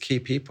his key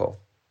people.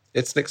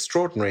 It's an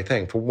extraordinary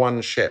thing for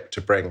one ship to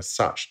bring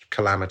such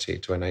calamity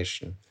to a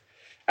nation.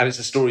 And it's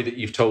a story that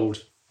you've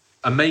told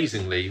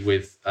amazingly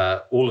with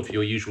all of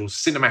your usual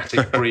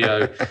cinematic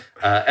brio,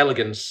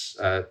 elegance,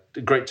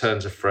 great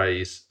turns of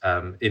phrase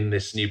in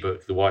this new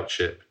book, The White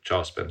Ship,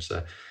 Charles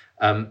Spencer.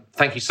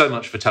 Thank you so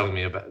much for telling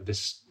me about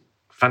this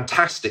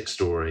fantastic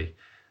story.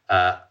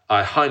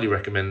 I highly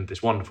recommend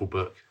this wonderful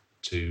book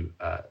to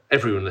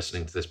everyone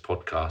listening to this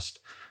podcast.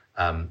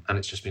 And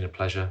it's just been a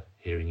pleasure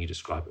hearing you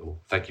describe it all.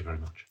 Thank you very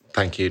much.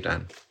 Thank you,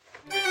 Dan.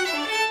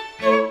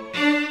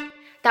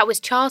 That was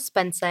Charles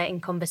Spencer in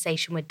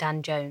conversation with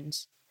Dan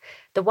Jones.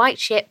 The White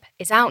Ship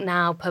is out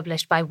now,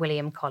 published by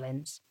William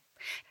Collins.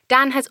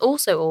 Dan has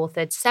also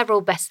authored several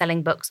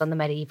best-selling books on the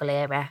medieval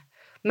era,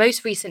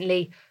 most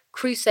recently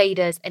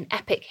Crusaders, An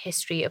Epic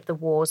History of the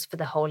Wars for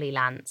the Holy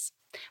Lands,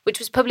 which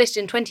was published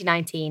in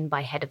 2019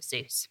 by Head of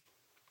Zeus.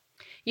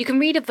 You can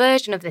read a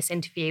version of this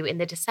interview in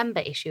the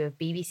December issue of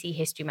BBC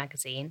History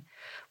magazine,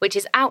 which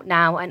is out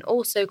now and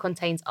also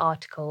contains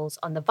articles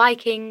on the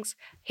Vikings,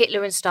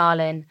 Hitler and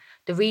Stalin,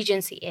 the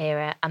Regency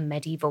era, and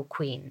medieval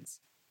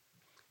queens.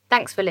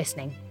 Thanks for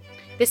listening.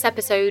 This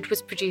episode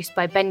was produced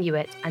by Ben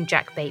Hewitt and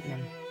Jack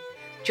Bateman.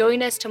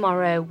 Join us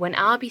tomorrow when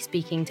I'll be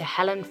speaking to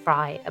Helen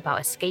Fry about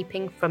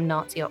escaping from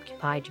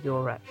Nazi-occupied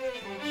Europe.